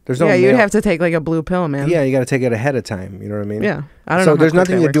 There's no Yeah, you'd male- have to take like a blue pill, man. Yeah, you got to take it ahead of time, you know what I mean? Yeah. I don't So know. how there's quick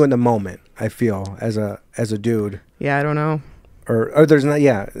nothing that you works. do in the moment, I feel, as a dude. Yeah, I don't know. Or there's not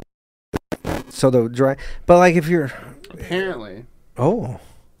so the dry but like if you're Apparently, oh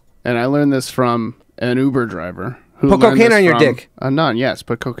and I learned this from an Uber driver who Put learned cocaine this on your from dick. A nun. Yes,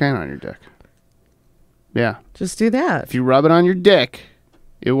 put cocaine on your dick. Yeah, Just do that. if you rub it on your dick,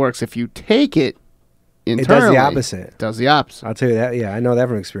 it works. If you take it it internally, does the opposite. It does the opposite. I'll tell you that. Yeah, I know that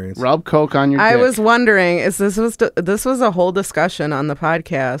from experience. Rub coke on your dick. I was wondering, this was a whole discussion on the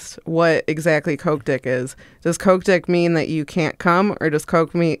podcast. What exactly coke dick is? Does coke dick mean that you can't come, or does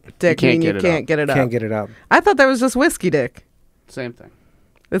coke dick can't mean get you it can't up. get it up? Can't get it up. I thought that was just whiskey dick. Same thing.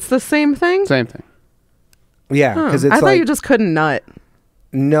 It's the same thing. Same thing. Yeah, Huh. because it's I thought like you just couldn't nut.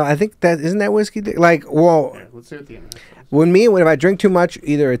 no, I think that isn't that whiskey. Like, well, Let's see what the internet says. when I drink too much,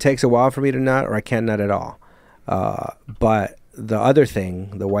 either it takes a while for me to nut, or I can't nut at all. But the other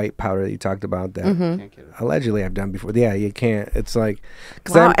thing, the white powder that you talked about, that Mm-hmm. Can't get it. allegedly I've done before. Yeah, you can't. It's like,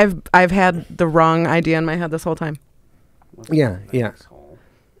 cause Wow, I'm- I've had the wrong idea in my head this whole time. What's Yeah, a yeah. vaxhole?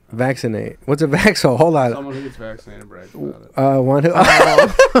 Vaccinate. What's a vaxhole? Hold on. Someone who gets vaccinated brags about it. One who.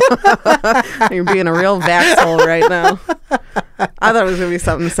 You're being a real vaxhole right now. I thought it was gonna be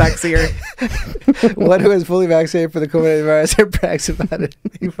something sexier. One who is fully vaccinated for the COVID virus and brags about it.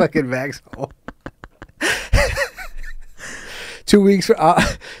 You fucking vaxhole. 2 weeks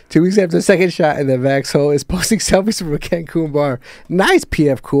after the second shot, and the vaxhole is posting selfies from a Cancun bar. Nice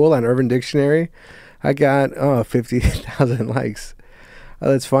PF cool on Urban Dictionary. I got 50,000 likes.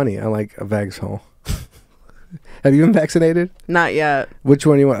 Oh, that's funny. I like a vaxhole. Have you been vaccinated? Not yet. Which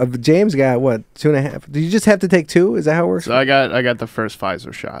one do you want? James got what? 2.5. Do you just have to take 2? Is that how it works? So I got the first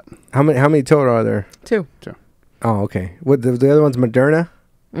Pfizer shot. How many total are there? 2. Oh, okay. What the other one's Moderna,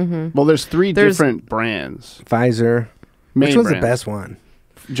 Mm-hmm. Well, there's three There's- different brands. Pfizer. Main Which one's brands. the best one?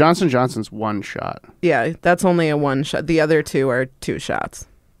 Johnson Johnson's one shot. Yeah, that's only a 1 shot. The other 2 are 2 shots.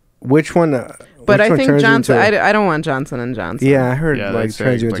 Which one? But which I one think turns you Johnson. into- I don't want Johnson and Johnson. Yeah, I heard Yeah, they like say,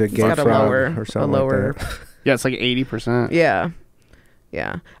 turns you into a like, gay It's got a frog lower- or a something lower- like that. Yeah, it's like 80%.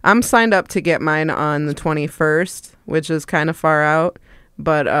 Yeah. I'm signed up to get mine on the 21st, which is kind of far out,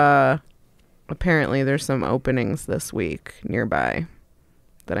 but apparently there's some openings this week nearby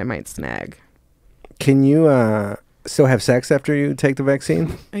that I might snag. Can you still have sex after you take the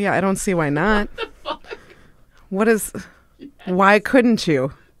vaccine? Yeah, I don't see why not. Why couldn't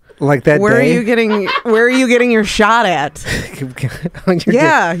you? Like that Where day? are you getting your shot at? On your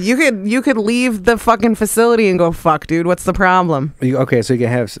Yeah, you could leave the fucking facility and go fuck, dude. What's the problem? okay, so you can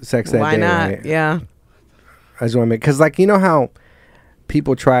have sex that Why day, not? right? Yeah. I just want to make, because like, you know how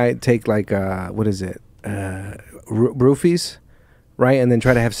people take like what is it, roofies, right, and then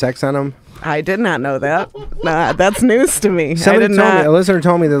try to have sex on them. I did not know that. Nah, that's news to me. Somebody I did told not. me, a listener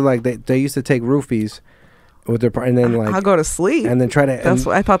told me that like they used to take roofies with their and then like I'll go to sleep. and then try to That's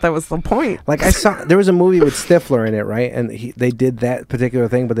what I thought that was the point. like I saw there was a movie with Stifler in it, right? And they did that particular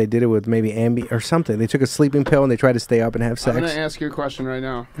thing, but they did it with maybe Ambi or something. They took a sleeping pill and they tried to stay up and have I'm going sex. to ask you a question right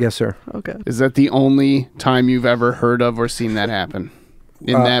now. Yes, sir. Okay. Is that the only time you've ever heard of or seen that happen?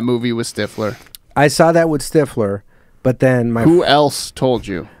 In that movie with Stifler? I saw that with Stifler, but then Who else told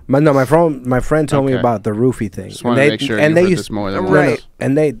you? my friend told me Okay. about the roofie thing. Just want to make sure you heard this more than Right. once.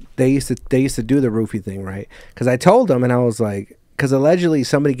 And they used to do the roofie thing, right? Because I told them, and I was like, because allegedly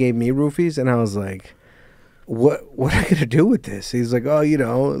somebody gave me roofies, and I was like, what am I gonna do with this? He's like, oh, you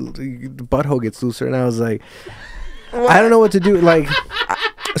know, the butthole gets looser, and I was like, I don't know what to do. Like,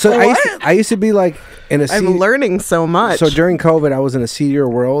 so I used to be like in a. I'm learning so much. So during COVID, I was in a seedier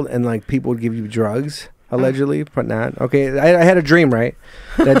world, and like people would give you drugs allegedly, but not. Okay, I had a dream, right,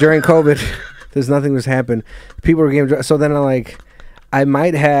 that during COVID, there's nothing was happening. People were giving drugs. So then my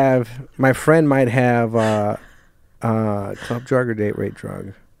friend might have club drug or date rate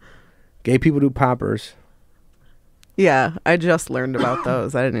drug. Gay people do poppers. Yeah, I just learned about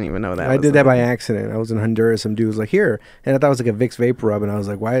those. I didn't even know that. I was did a that by thing. accident. I was in Honduras. Some dude was like, here. And I thought it was like a Vicks vapor rub. And I was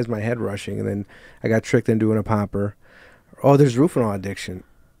like, why is my head rushing? And then I got tricked into doing a popper. Oh, there's Rufinol addiction.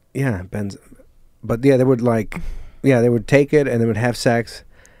 Yeah, but yeah, they would take it and they would have sex.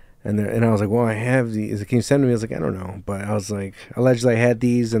 And I was like, well, I have these. Can you send me? I was like, I don't know. But I was like, allegedly I had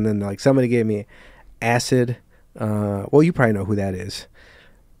these. And then like somebody gave me acid. Well, you probably know who that is.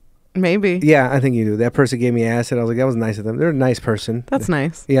 Maybe. Yeah, I think you do. That person gave me acid. I was like, that was nice of them. They're a nice person. That's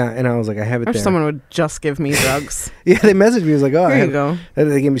nice. Yeah, and I was like, I have it If there. someone would just give me drugs. Yeah, they messaged me. I was like, oh, Here you go.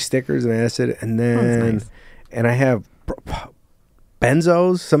 They gave me stickers and acid, and then nice. and I have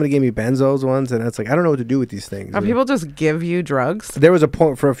benzos. Somebody gave me benzos once, and it's like I don't know what to do with these things. People just give you drugs? There was a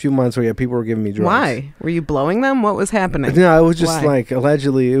point for a few months where people were giving me drugs. Why? Were you blowing them? What was happening? No, it was just Why? like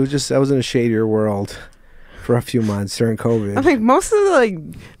allegedly. It was just I was in a shadier world for a few months during COVID. I think most of the like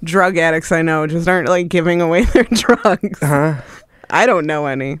drug addicts I know just aren't like giving away their drugs. Huh? I don't know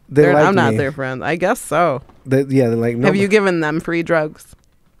any. They like I'm not me. their friend. I guess so. They're like, no. Have you given them free drugs?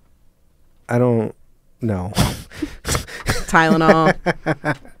 I don't know. Tylenol,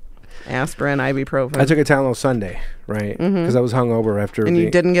 aspirin, ibuprofen. I took a Tylenol Sunday, right? Because I was hungover after. and you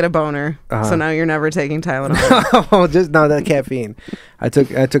didn't get a boner, so now you're never taking Tylenol. Oh, just no, that caffeine. I took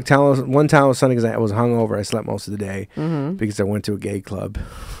Tylenol, one Tylenol Sunday because I was hungover. I slept most of the day because I went to a gay club.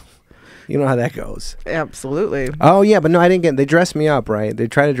 You know how that goes. Absolutely. Oh yeah, but no, I didn't get. They dressed me up, right? They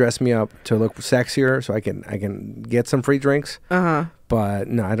try to dress me up to look sexier so I can get some free drinks. But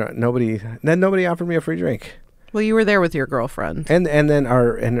no, I don't. Nobody offered me a free drink. Well, you were there with your girlfriend. And then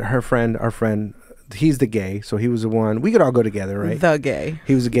our friend, he's the gay, so he was the one. We could all go together, right? The gay.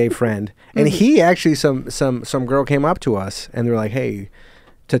 He was a gay friend, and he actually some girl came up to us, and they were like, "Hey,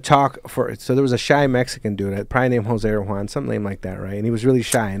 to talk for." So there was a shy Mexican dude, probably named Jose or Juan, some name like that, right? And he was really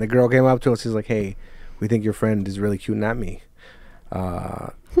shy, and the girl came up to us. He's like, "Hey, we think your friend is really cute, not me."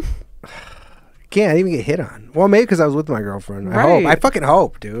 Can't even get hit on. Well, maybe because I was with my girlfriend. Right. I fucking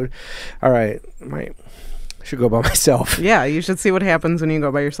hope, dude. All right, should go by myself. Yeah, you should see what happens when you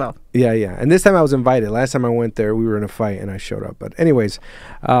go by yourself. Yeah. And this time I was invited. Last time I went there, we were in a fight and I showed up. But anyways,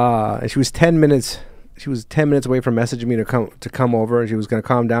 she was 10 minutes. She was 10 minutes away from messaging me to come over, and she was gonna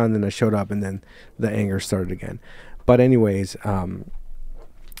calm down. And then I showed up, and then the anger started again. But anyways,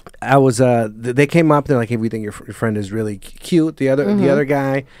 I was. They came up. They're like, "Hey, we think your friend is really cute." The other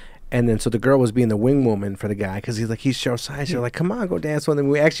guy. And then so the girl was being the wing woman for the guy because he's show size. They're like, come on, go dance with him.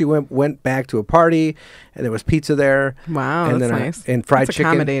 We actually went back to a party, and there was pizza there. Wow, and that's then nice. And fried That's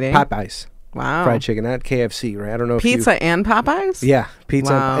chicken, accommodating. Popeyes. Wow. Fried chicken, not KFC, right? I don't know if Pizza and Popeyes? Yeah,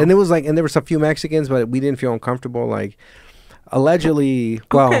 pizza. Wow. And it was like, and there was a few Mexicans, but we didn't feel uncomfortable. Like, allegedly,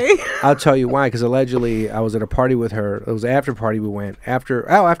 well, Okay. I'll tell you why. Because allegedly, I was at a party with her. It was after party we went after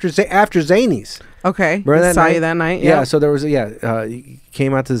Zanies. Okay. Remember that Saw night? you that night? Yeah. Yep. So there was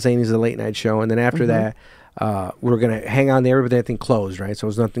came out to the Zanies, the late night show, and then after that, we were gonna hang on there, but everything closed, right? So it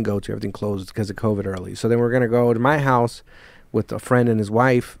was nothing to go to. Everything closed because of COVID early. So then we're gonna go to my house with a friend and his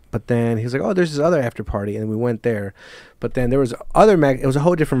wife, but then he's like, "Oh, there's this other after party," and we went there. But then there was it was a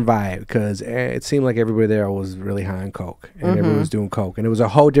whole different vibe because it seemed like everybody there was really high on coke, and everyone was doing coke, and it was a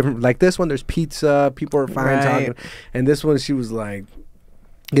whole different. Like this one, there's pizza, people are fine Right. talking, and this one, she was like,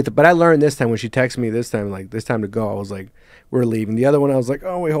 but I learned this time when she texted me this time, like this time to go, I was like, we're leaving. The other one, I was like,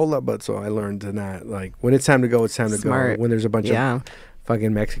 oh wait, hold up, but so I learned to not like when it's time to go, it's time to Smart. go. When there's a bunch of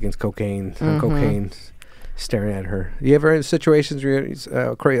fucking Mexicans, cocaine staring at her. You ever in situations where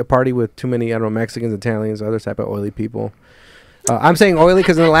you create a party with too many, I don't know, Mexicans, Italians, other type of oily people? I'm saying oily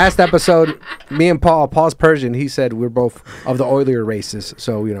because in the last episode, me and Paul's Persian, he said we're both of the oilier races.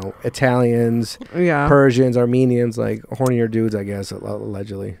 So, you know, Italians, Yeah. Persians, Armenians, like hornier dudes, I guess,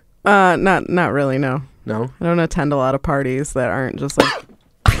 allegedly. Not really, no. No? I don't attend a lot of parties that aren't just like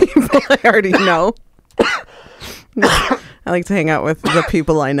people I already know. I like to hang out with the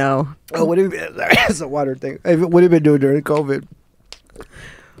people I know. Oh, what have you been? That's a water thing. Hey, what have you been doing during COVID?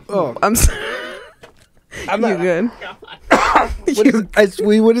 Oh, I'm I'm You not, good? what is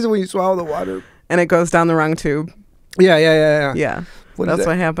it when you swallow the water? And it goes down the wrong tube. Yeah. Yeah. What is That's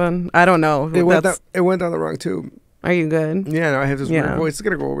that? what happened. I don't know. It went down the wrong tube. Are you good? Yeah, no, I have this Yeah. weird voice. It's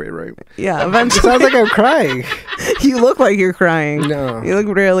gonna go away, right? Yeah, It eventually. sounds like I'm crying. You look like you're crying. No. You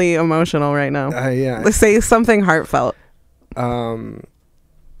look really emotional right now. Yeah. Let's say something heartfelt.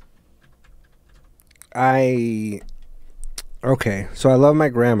 Okay, so I love my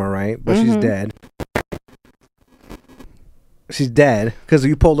grandma, right? But she's dead. She's dead because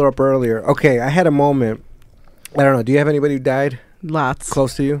you pulled her up earlier. Okay, I had a moment. I don't know. Do you have anybody who died Lots.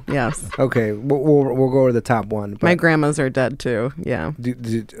 close to you? Yes. Okay, we'll go to the top one. My grandmas are dead too. Yeah.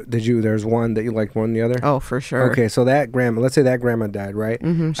 Did you? There's one that you liked more than the other. Oh, for sure. Okay, so that grandma. Let's say that grandma died, right?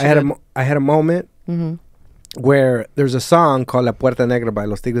 Mm-hmm, I had a moment where there's a song called La Puerta Negra by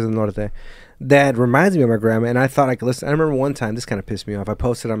Los Tigres del Norte that reminds me of my grandma, and I thought I could listen. I remember one time, this kind of pissed me off. I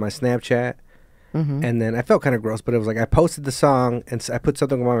posted on my Snapchat, and then I felt kind of gross, but it was like I posted the song, and I put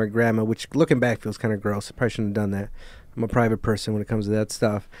something about my grandma, which looking back feels kind of gross. I probably shouldn't have done that. I'm a private person when it comes to that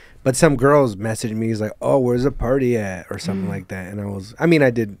stuff. But some girls messaged me, he's like, oh, where's the party at? Or something like that. And I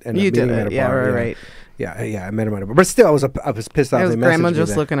did end up meeting him at a bar. Right. Yeah, I met him at a bar. But still, I was pissed off. It was They grandma messaged me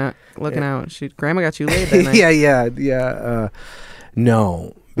just that. looking out. Grandma got you laid that night. yeah.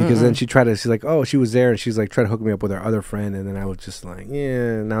 No, because then she's like, oh, she was there, and she's like, trying to hook me up with her other friend, and then I was just like,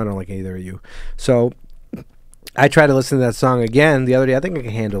 yeah, now I don't like either of you. So I tried to listen to that song again the other day. I think I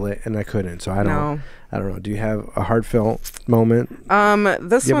could handle it, and I couldn't. So I don't know. Do you have a heartfelt moment?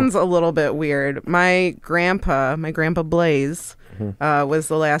 This one's a little bit weird. My grandpa Blaze, was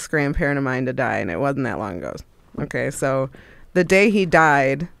the last grandparent of mine to die, and it wasn't that long ago. Okay, so the day he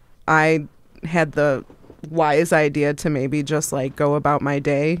died, I had the wise idea to maybe just like go about my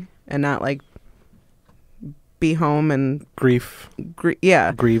day and not like be home and Grieve.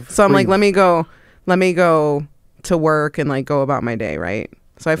 So I'm like, let me go to work and like go about my day, right?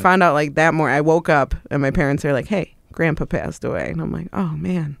 So I found out like that morning, I woke up and my parents are like, hey, grandpa passed away. And I'm like, oh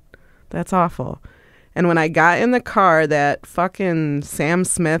man, that's awful. And when I got in the car, that fucking Sam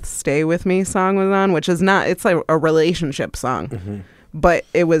Smith Stay With Me song was on, which is not, it's like a relationship song. But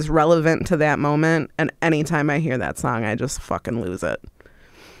it was relevant to that moment. And anytime I hear that song, I just fucking lose it.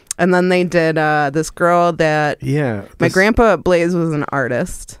 And then they did this girl that... Yeah. My grandpa Blaze was an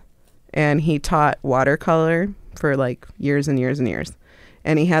artist. And he taught watercolor for like years and years and years.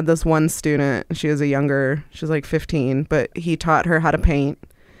 And he had this one student. She was like 15. But he taught her how to paint.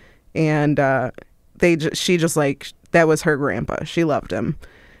 And she just like... That was her grandpa. She loved him.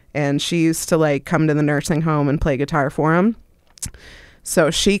 And she used to like come to the nursing home and play guitar for him.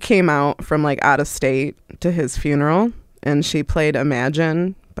 So she came out from like out of state to his funeral, and she played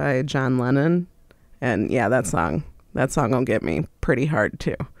Imagine by John Lennon. And yeah, that song will get me pretty hard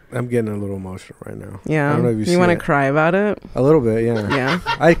too. I'm getting a little emotional right now. Yeah. I don't know if you want to cry about it? A little bit, yeah. Yeah.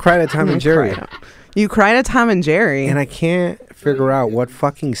 I cried at Tom and Jerry. You cried at Tom and Jerry? And I can't figure out what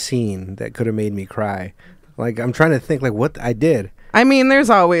fucking scene that could have made me cry. Like, I'm trying to think like what I did. I mean, there's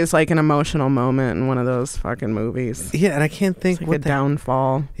always like an emotional moment in one of those fucking movies. Yeah, and I can't think it's like a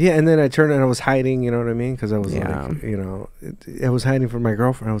downfall. Yeah, and then I turned and I was hiding, you know what I mean? Because I was like, you know, I was hiding from my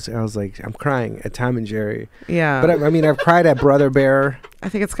girlfriend. I was like, I'm crying at Tom and Jerry. Yeah. But I mean, I've cried at Brother Bear. I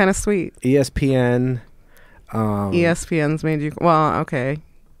think it's kind of sweet. ESPN. ESPN's made you... Well, okay.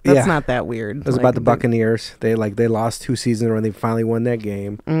 That's not that weird. It was about the Buccaneers. They lost 2 seasons when they finally won that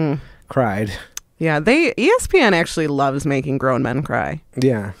game. Cried. Yeah, ESPN actually loves making grown men cry.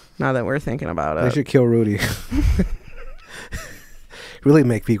 Yeah. Now that we're thinking about it. They should kill Rudy. Really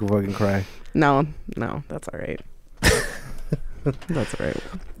make people fucking cry. No, that's all right. That's all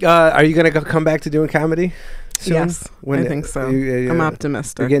right. Are you going to come back to doing comedy soon? Yes, I think so. I'm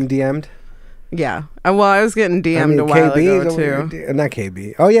optimistic. You're getting DM'd? Yeah. Well, I was getting DM'd a while ago, too. Not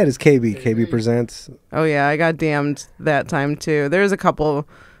KB. Oh, yeah, it is KB. KB Presents. Oh, yeah, I got DM'd that time, too. There's a couple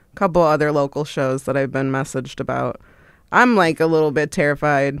other local shows that I've been messaged about. I'm like a little bit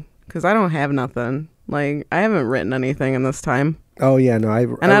terrified because I don't have nothing. Like, I haven't written anything in this time. Oh yeah, no, I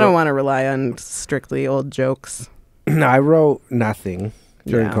don't want to rely on strictly old jokes. No, I wrote nothing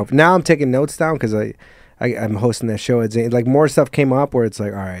during COVID. Now I'm taking notes down because I'm hosting that show at Zane. Like more stuff came up where it's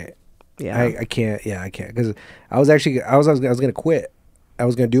like, all right, I can't because I was gonna quit. I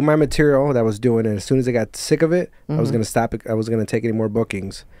was gonna do my material that I was doing, and as soon as I got sick of it, I was gonna stop it. I was gonna take any more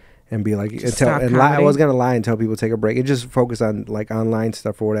bookings and be like, I was gonna lie and tell people to take a break and just focus on like online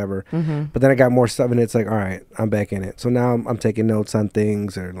stuff or whatever. But then I got more stuff, and it's like, all right, I'm back in it. So now I'm taking notes on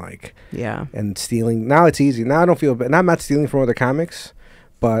things or like and stealing. Now it's easy. Now I don't feel bad. Now I'm not stealing from other comics,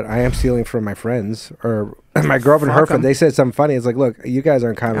 but I am stealing from my friends or my girlfriend, Fuck her friend. 'em. They said something funny. It's like, look, you guys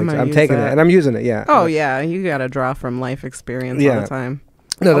aren't comics. gonna I'm use taking it, that. and I'm using it. Yeah. Oh yeah, you gotta draw from life experience all Yeah. the time.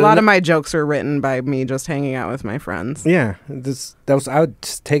 No, A lot of my jokes are written by me just hanging out with my friends. Yeah, I would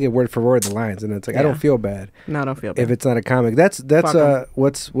just take it word for word the lines, and it's like I don't Yeah. feel bad No, I don't feel bad. if it's not a comic. That's Fuck 'em.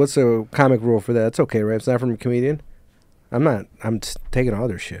 what's a comic rule for that? It's okay, right? It's not from a comedian. I'm not. I'm just taking all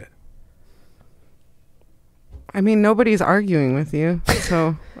their shit. I mean, nobody's arguing with you,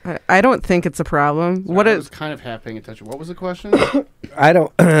 so I don't think it's a problem. What I is was kind of half paying attention. What was the question? I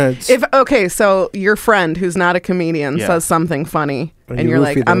don't. if okay? So your friend who's not a comedian Yeah. says something funny, And and you you're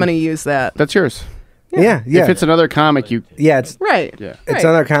like, roofie I'm them. gonna use that. That's yours. yeah. If it's another comic, you yeah, it's Right. yeah. it's Right.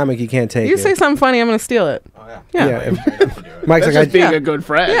 another comic. You can't take You it. say something funny, I'm gonna steal it. Oh, yeah. Yeah. Yeah. Mike's That's like, just being Yeah. a good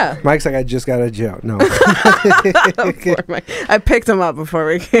friend. Yeah. Mike's like, I just got a joke. No, I picked him up before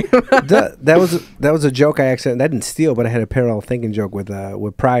we came. that was a joke I accidentally. I didn't steal, but I had a parallel thinking joke with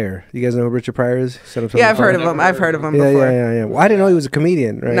Pryor. You guys know who Richard Pryor is? Set up Yeah, I've something heard of him. I've heard of him Yeah, before. yeah. Well, I didn't know he was a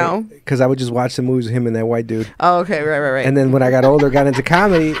comedian, right? No. Because I would just watch the movies with him and that white dude. Oh, okay, right. And then when I got older, got into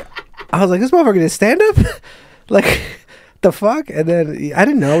comedy, I was like, this motherfucker did stand up? Like, the fuck? And then I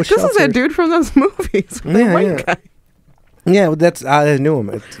didn't know. This is a Shelter. dude from those movies. The Yeah, white yeah. guy. Yeah, well, that's I knew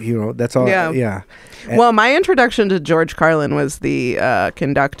him. That's all. Yeah. Yeah. And- Well, my introduction to George Carlin was the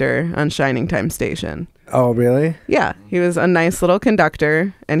conductor on Shining Time Station. Oh, really? Yeah, he was a nice little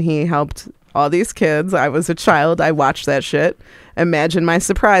conductor, and he helped all these kids. I was a child. I watched that shit. Imagine my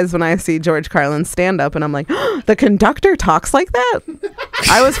surprise when I see George Carlin stand up, and I'm like, the conductor talks like that?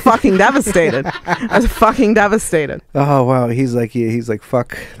 I was fucking devastated. Oh wow, he's like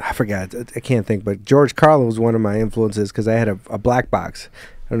fuck. I forgot. I can't think. But George Carlin was one of my influences because I had a black box.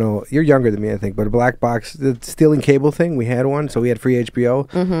 I don't know. You're younger than me, I think, but a black box, the stealing cable thing. We had one, so we had free HBO.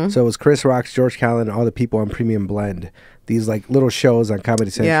 Mm-hmm. So it was Chris Rock's, George Carlin, and all the people on Premium Blend. These like little shows on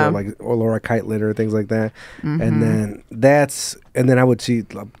Comedy Central, Yeah. like or Laura Keitler, things like that. Mm-hmm. And then I would see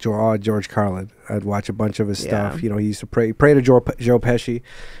George Carlin. I'd watch a bunch of his Yeah. stuff. You know, he used to pray to Joe Pesci.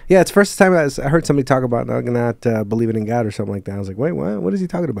 Yeah, it's the first time I heard somebody talk about not believing in God or something like that. I was like, wait, what? What is he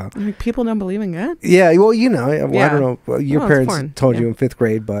talking about? Like, people don't believe in God? Yeah, well, you know, I Yeah. don't know. Well, your Well, it's parents foreign. told Yeah. you in 5th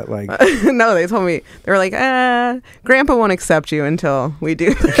grade, but like, No, they told me, they were like, Grandpa won't accept you until we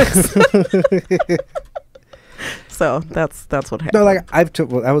do this. So that's what happened. no, like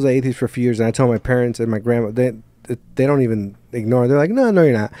I was an atheist for a few years, and I told my parents and my grandma they don't even ignore. They're like, no,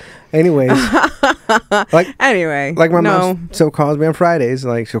 you're not. Anyways, Anyway, like my no. mom still calls me on Fridays.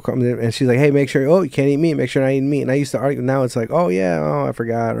 Like she'll call me and she's like, hey, make sure you can't eat meat. Make sure I eat meat. And I used to argue. Now it's like, I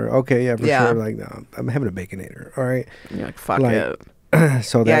forgot, or okay, yeah, for Yeah. sure. Like, no, I'm having a baconator. All right. You're like, fuck Like, it.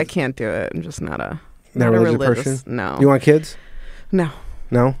 So Yeah, I that can't do it. I'm just not a Not a religious person? No. you want kids? No.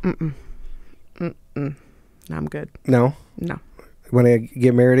 No, No, I'm good. no. No. Want to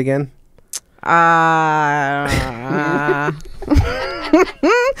get married again?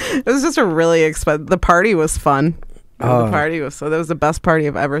 It was just a really expensive. The party was fun. Oh. The party was that was the best party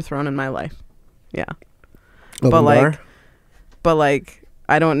I've ever thrown in my life. Yeah, Open but bar? like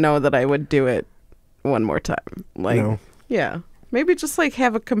I don't know that I would do it one more time. Like, No. yeah, maybe just like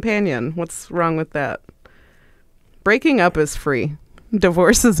have a companion. What's wrong with that? Breaking up is free.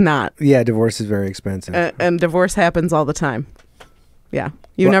 Divorce is not. Yeah, divorce is very expensive. And divorce happens all the time. Yeah,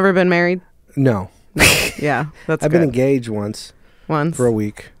 you've Well- never been married. No, Yeah, that's I've good. been engaged once Once. for a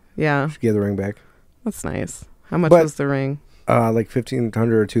week. Yeah, Just give the ring back. that's nice. How much But- was the ring? Like $1,500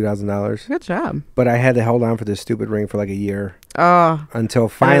 or $2,000. Good job. But I had to hold on for this stupid ring for like a year Oh, until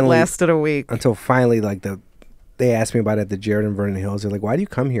and it finally, lasted a week. like they asked me about it at the Jared and Vernon Hills. They're like, "Why do you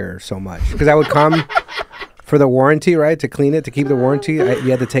come here so much?" Because I would come for the warranty, right? To clean it, to keep the warranty. You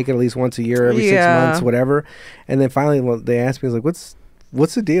had to take it at least once a year, every 6 Yeah. months, whatever. And then finally, they asked me, I was like,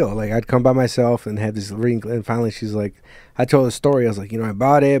 "What's the deal?" Like I'd come by myself and have this ring, and finally she's like, I told the story. I was like, I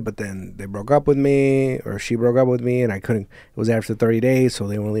bought it, but then they broke up with me, or she broke up with me, and I couldn't. It was after 30 days, so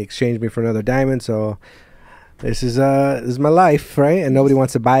they only exchanged me for another diamond. So this is my life, right? And nobody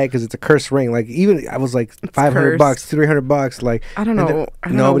wants to buy it because it's a cursed ring. Like even I was like $500, cursed. $300. Like I don't and know. then I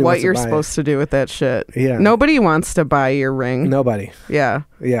don't know nobody what wants to you're buy it. supposed to do with that shit. Yeah. Nobody wants to buy your ring. Nobody. Yeah.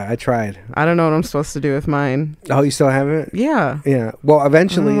 Yeah, I tried. I don't know what I'm supposed to do with mine. Oh, you still have it? Yeah. Yeah. Well, I don't know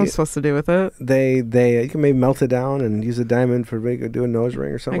eventually what I'm supposed to do with it. they you can maybe melt it down and use a diamond for do a nose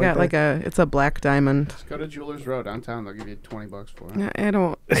ring or I something. got like that. it's a black diamond. Just go to Jewelers Row downtown. They'll give you $20 for it. I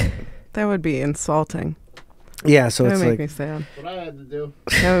don't. That would be insulting. Yeah, so That it's would make like me sad. That's what I had to do.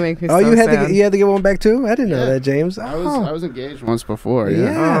 That would make me oh, so you had sad. to you had to get one back too? I didn't know Yeah. that, James. I Oh. was engaged once before.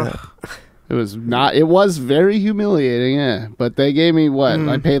 Yeah. It was not. It was very humiliating. Yeah, but they gave me what? Mm.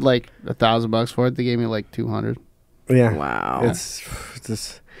 I paid like $1,000 for it. They gave me like 200. Yeah. Wow. It's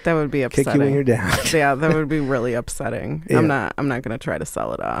just that would be upsetting. kick you when you're down. Yeah, that would be really upsetting. Yeah. I'm not gonna try to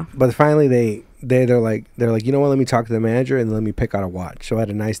sell it off. But finally they're like, you know what? Let me talk to the manager and let me pick out a watch. So I had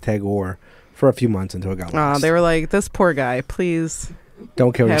a nice Tag Heuer for a few months until it got lost. They were like, this poor guy, please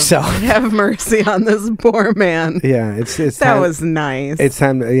don't kill yourself. Have mercy on this poor man. Yeah, it's that time, was nice. It's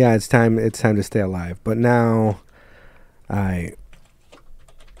time. Yeah, it's time to stay alive. But now, that's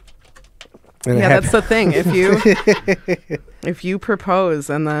the thing. If you propose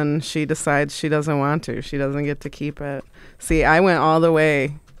and then she decides she doesn't want to, she doesn't get to keep it. See, I went all the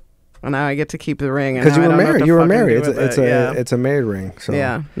way, and now I get to keep the ring. Because you were married. You were married. Yeah. It's a married ring. So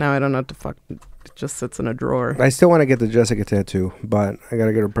yeah. Now I don't know what the fuck. It just sits in a drawer. I still want to get the Jessica tattoo, but I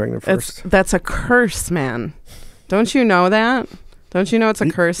gotta get her pregnant first. That's a curse, man. Don't you know that? Don't you know it's a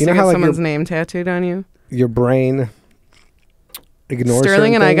curse to get someone's name tattooed on you? Your brain ignores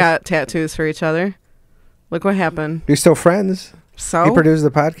Sterling and things. I got tattoos for each other. Look what happened. You're still friends. So? He produced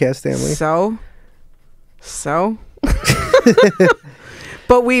the podcast, family. So?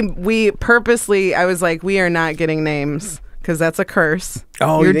 But we purposely, I was like, we are not getting names because that's a curse.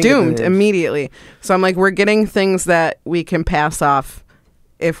 Oh, you're doomed immediately. So I'm like, we're getting things that we can pass off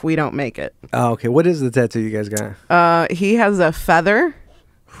if we don't make it. Oh, okay. What is the tattoo you guys got? He has a feather,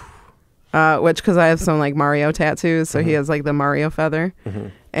 which because I have some like Mario tattoos, so he has like the Mario feather,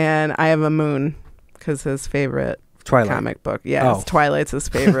 and I have a moon because his favorite Twilight comic book. Yeah, Twilight's his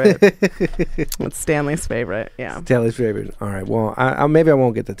favorite. It's Stanley's favorite. Yeah, Stanley's favorite. All right. Well, maybe I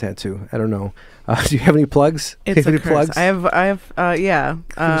won't get the tattoo. I don't know. Do you have any plugs? It's any a curse. plugs? I have. Yeah.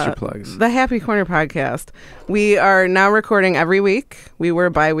 Who's your plugs? The Happy Corner podcast. We are now recording every week. We were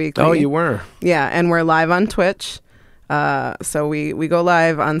bi-weekly. Oh, you were. Yeah, and we're live on Twitch. So we go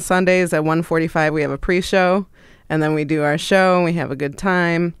live on Sundays at 1:45. We have a pre-show, and then we do our show. And we have a good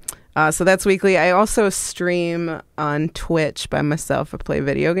time. So that's weekly. I also stream on Twitch by myself. I play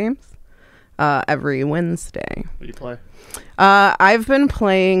video games every Wednesday. What do you play? I've been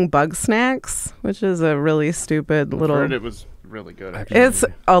playing Bug Snacks, which is a really stupid little... I've heard it was really good, actually. It's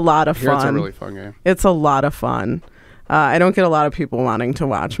a lot of fun. It's a really fun game. It's a lot of fun. I don't get a lot of people wanting to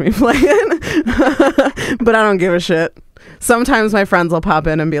watch me play it, but I don't give a shit. Sometimes my friends will pop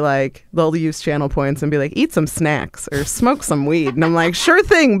in and be like, they'll use channel points and be like, eat some snacks or smoke some weed. And I'm like, sure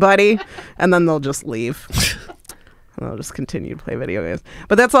thing, buddy. And then they'll just leave. And they'll just continue to play video games.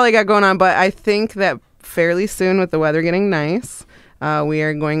 But that's all I got going on. But I think that fairly soon, with the weather getting nice, we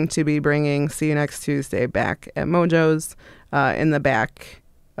are going to be bringing See You Next Tuesday back at Mojo's in the back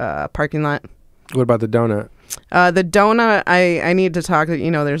parking lot. What about the donut? The donut, I need to talk.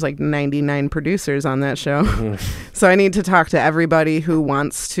 There's like 99 producers on that show. So I need to talk to everybody who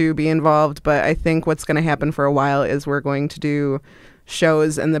wants to be involved. But I think what's going to happen for a while is we're going to do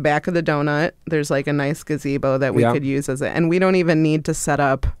shows in the back of the donut. There's like a nice gazebo that we could use and we don't even need to set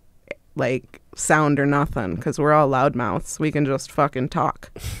up like sound or nothing because we're all loudmouths. We can just fucking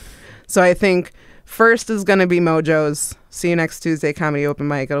talk. So I think first is going to be Mojo's See You Next Tuesday comedy open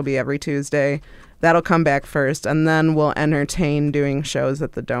mic. It'll be every Tuesday. That'll come back first, and then we'll entertain doing shows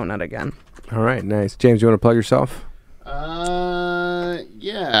at the donut again. All right, nice. James, you want to plug yourself?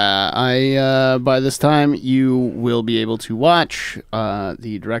 Yeah. By this time, you will be able to watch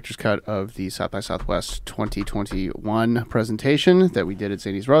the director's cut of the South by Southwest 2021 presentation that we did at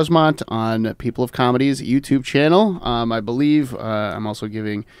Zany's Rosemont on People of Comedy's YouTube channel. I believe I'm also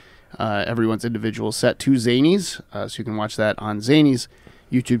giving everyone's individual set to Zany's, so you can watch that on Zany's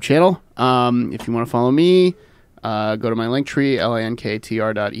YouTube channel. If you want to follow me, go to my Linktree,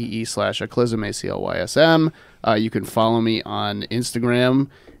 linktr.ee/aclysm, ACLYSM. You can follow me on Instagram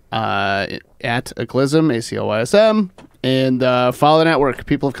at aclysm, ACLYSM, and follow the network,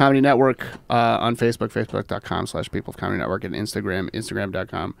 People of Comedy Network, on Facebook, facebook.com/People of Comedy Network, and Instagram,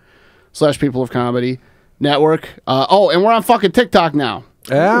 instagram.com/People of Comedy Network. And we're on fucking TikTok now.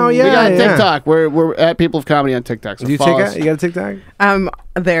 Oh yeah, we got a TikTok. We're at People of Comedy on TikTok. So do you got a TikTok? I'm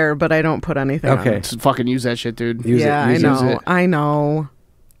there, but I don't put anything on it. Just fucking use that shit, dude. I know.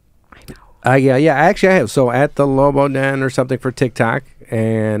 Yeah. Actually, I have. So at the Lobo Den or something for TikTok,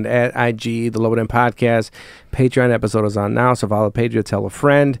 and at IG, the Lobo Den podcast. Patreon episode is on now, so follow the page or tell a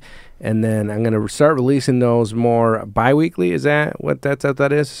friend. And then I'm going to start releasing those more bi-weekly. Is that what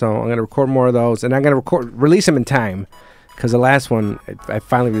that is? So I'm going to record more of those, and I'm going to release them in time. Because the last one, I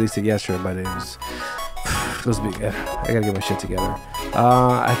finally released it yesterday, but it was big. I gotta get my shit together.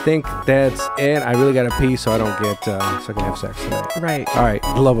 I think that's it. I really gotta pee, so I don't get, so I can have sex tonight. Right. All right,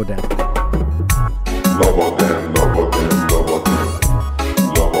 Lobo Den. Lobo Den, Lobo Den.